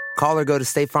there. Call or go to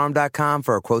statefarm.com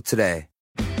for a quote today.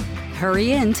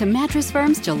 Hurry in to Mattress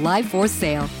Firm's July 4th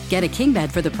sale. Get a king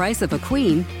bed for the price of a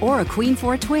queen or a queen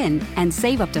for a twin and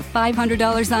save up to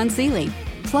 $500 on Sealy.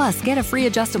 Plus, get a free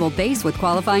adjustable base with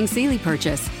qualifying Sealy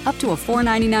purchase up to a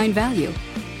 $499 value.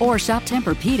 Or shop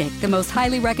Tempur-Pedic, the most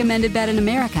highly recommended bed in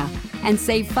America, and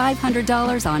save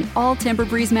 $500 on all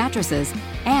Tempur-Breeze mattresses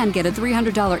and get a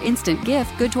 $300 instant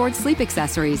gift good towards sleep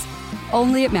accessories.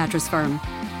 Only at Mattress Firm.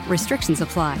 Restrictions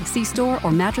apply. See store or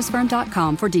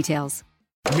mattressfirm.com for details.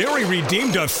 Mary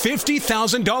redeemed a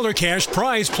 $50,000 cash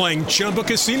prize playing Chumba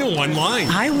Casino online.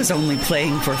 I was only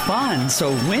playing for fun, so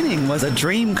winning was a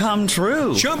dream come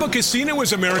true. Chumba Casino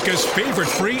is America's favorite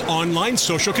free online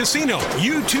social casino.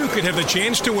 You too could have the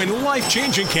chance to win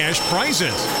life-changing cash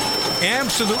prizes.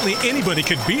 Absolutely anybody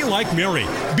could be like Mary.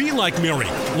 Be like Mary.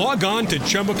 Log on to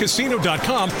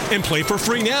ChumbaCasino.com and play for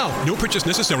free now. No purchase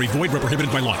necessary. Void where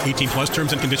prohibited by law. 18 plus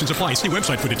terms and conditions apply. See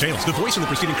website for details. The voice in the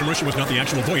preceding commercial was not the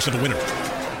actual voice of the winner.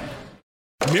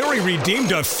 Mary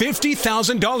redeemed a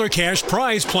 $50,000 cash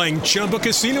prize playing Chumba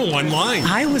Casino online.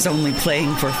 I was only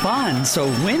playing for fun, so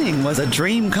winning was a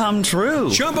dream come true.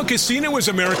 Chumba Casino is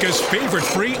America's favorite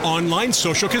free online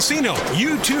social casino.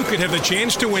 You too could have the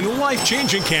chance to win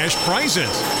life-changing cash prizes.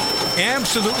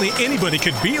 Absolutely anybody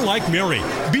could be like Mary.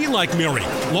 Be like Mary.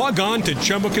 Log on to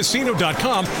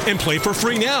ChumbaCasino.com and play for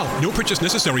free now. No purchase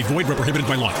necessary. Void where prohibited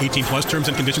by law. 18 plus terms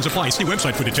and conditions apply. See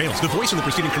website for details. The voice in the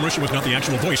preceding commercial was not the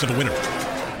actual voice of the winner.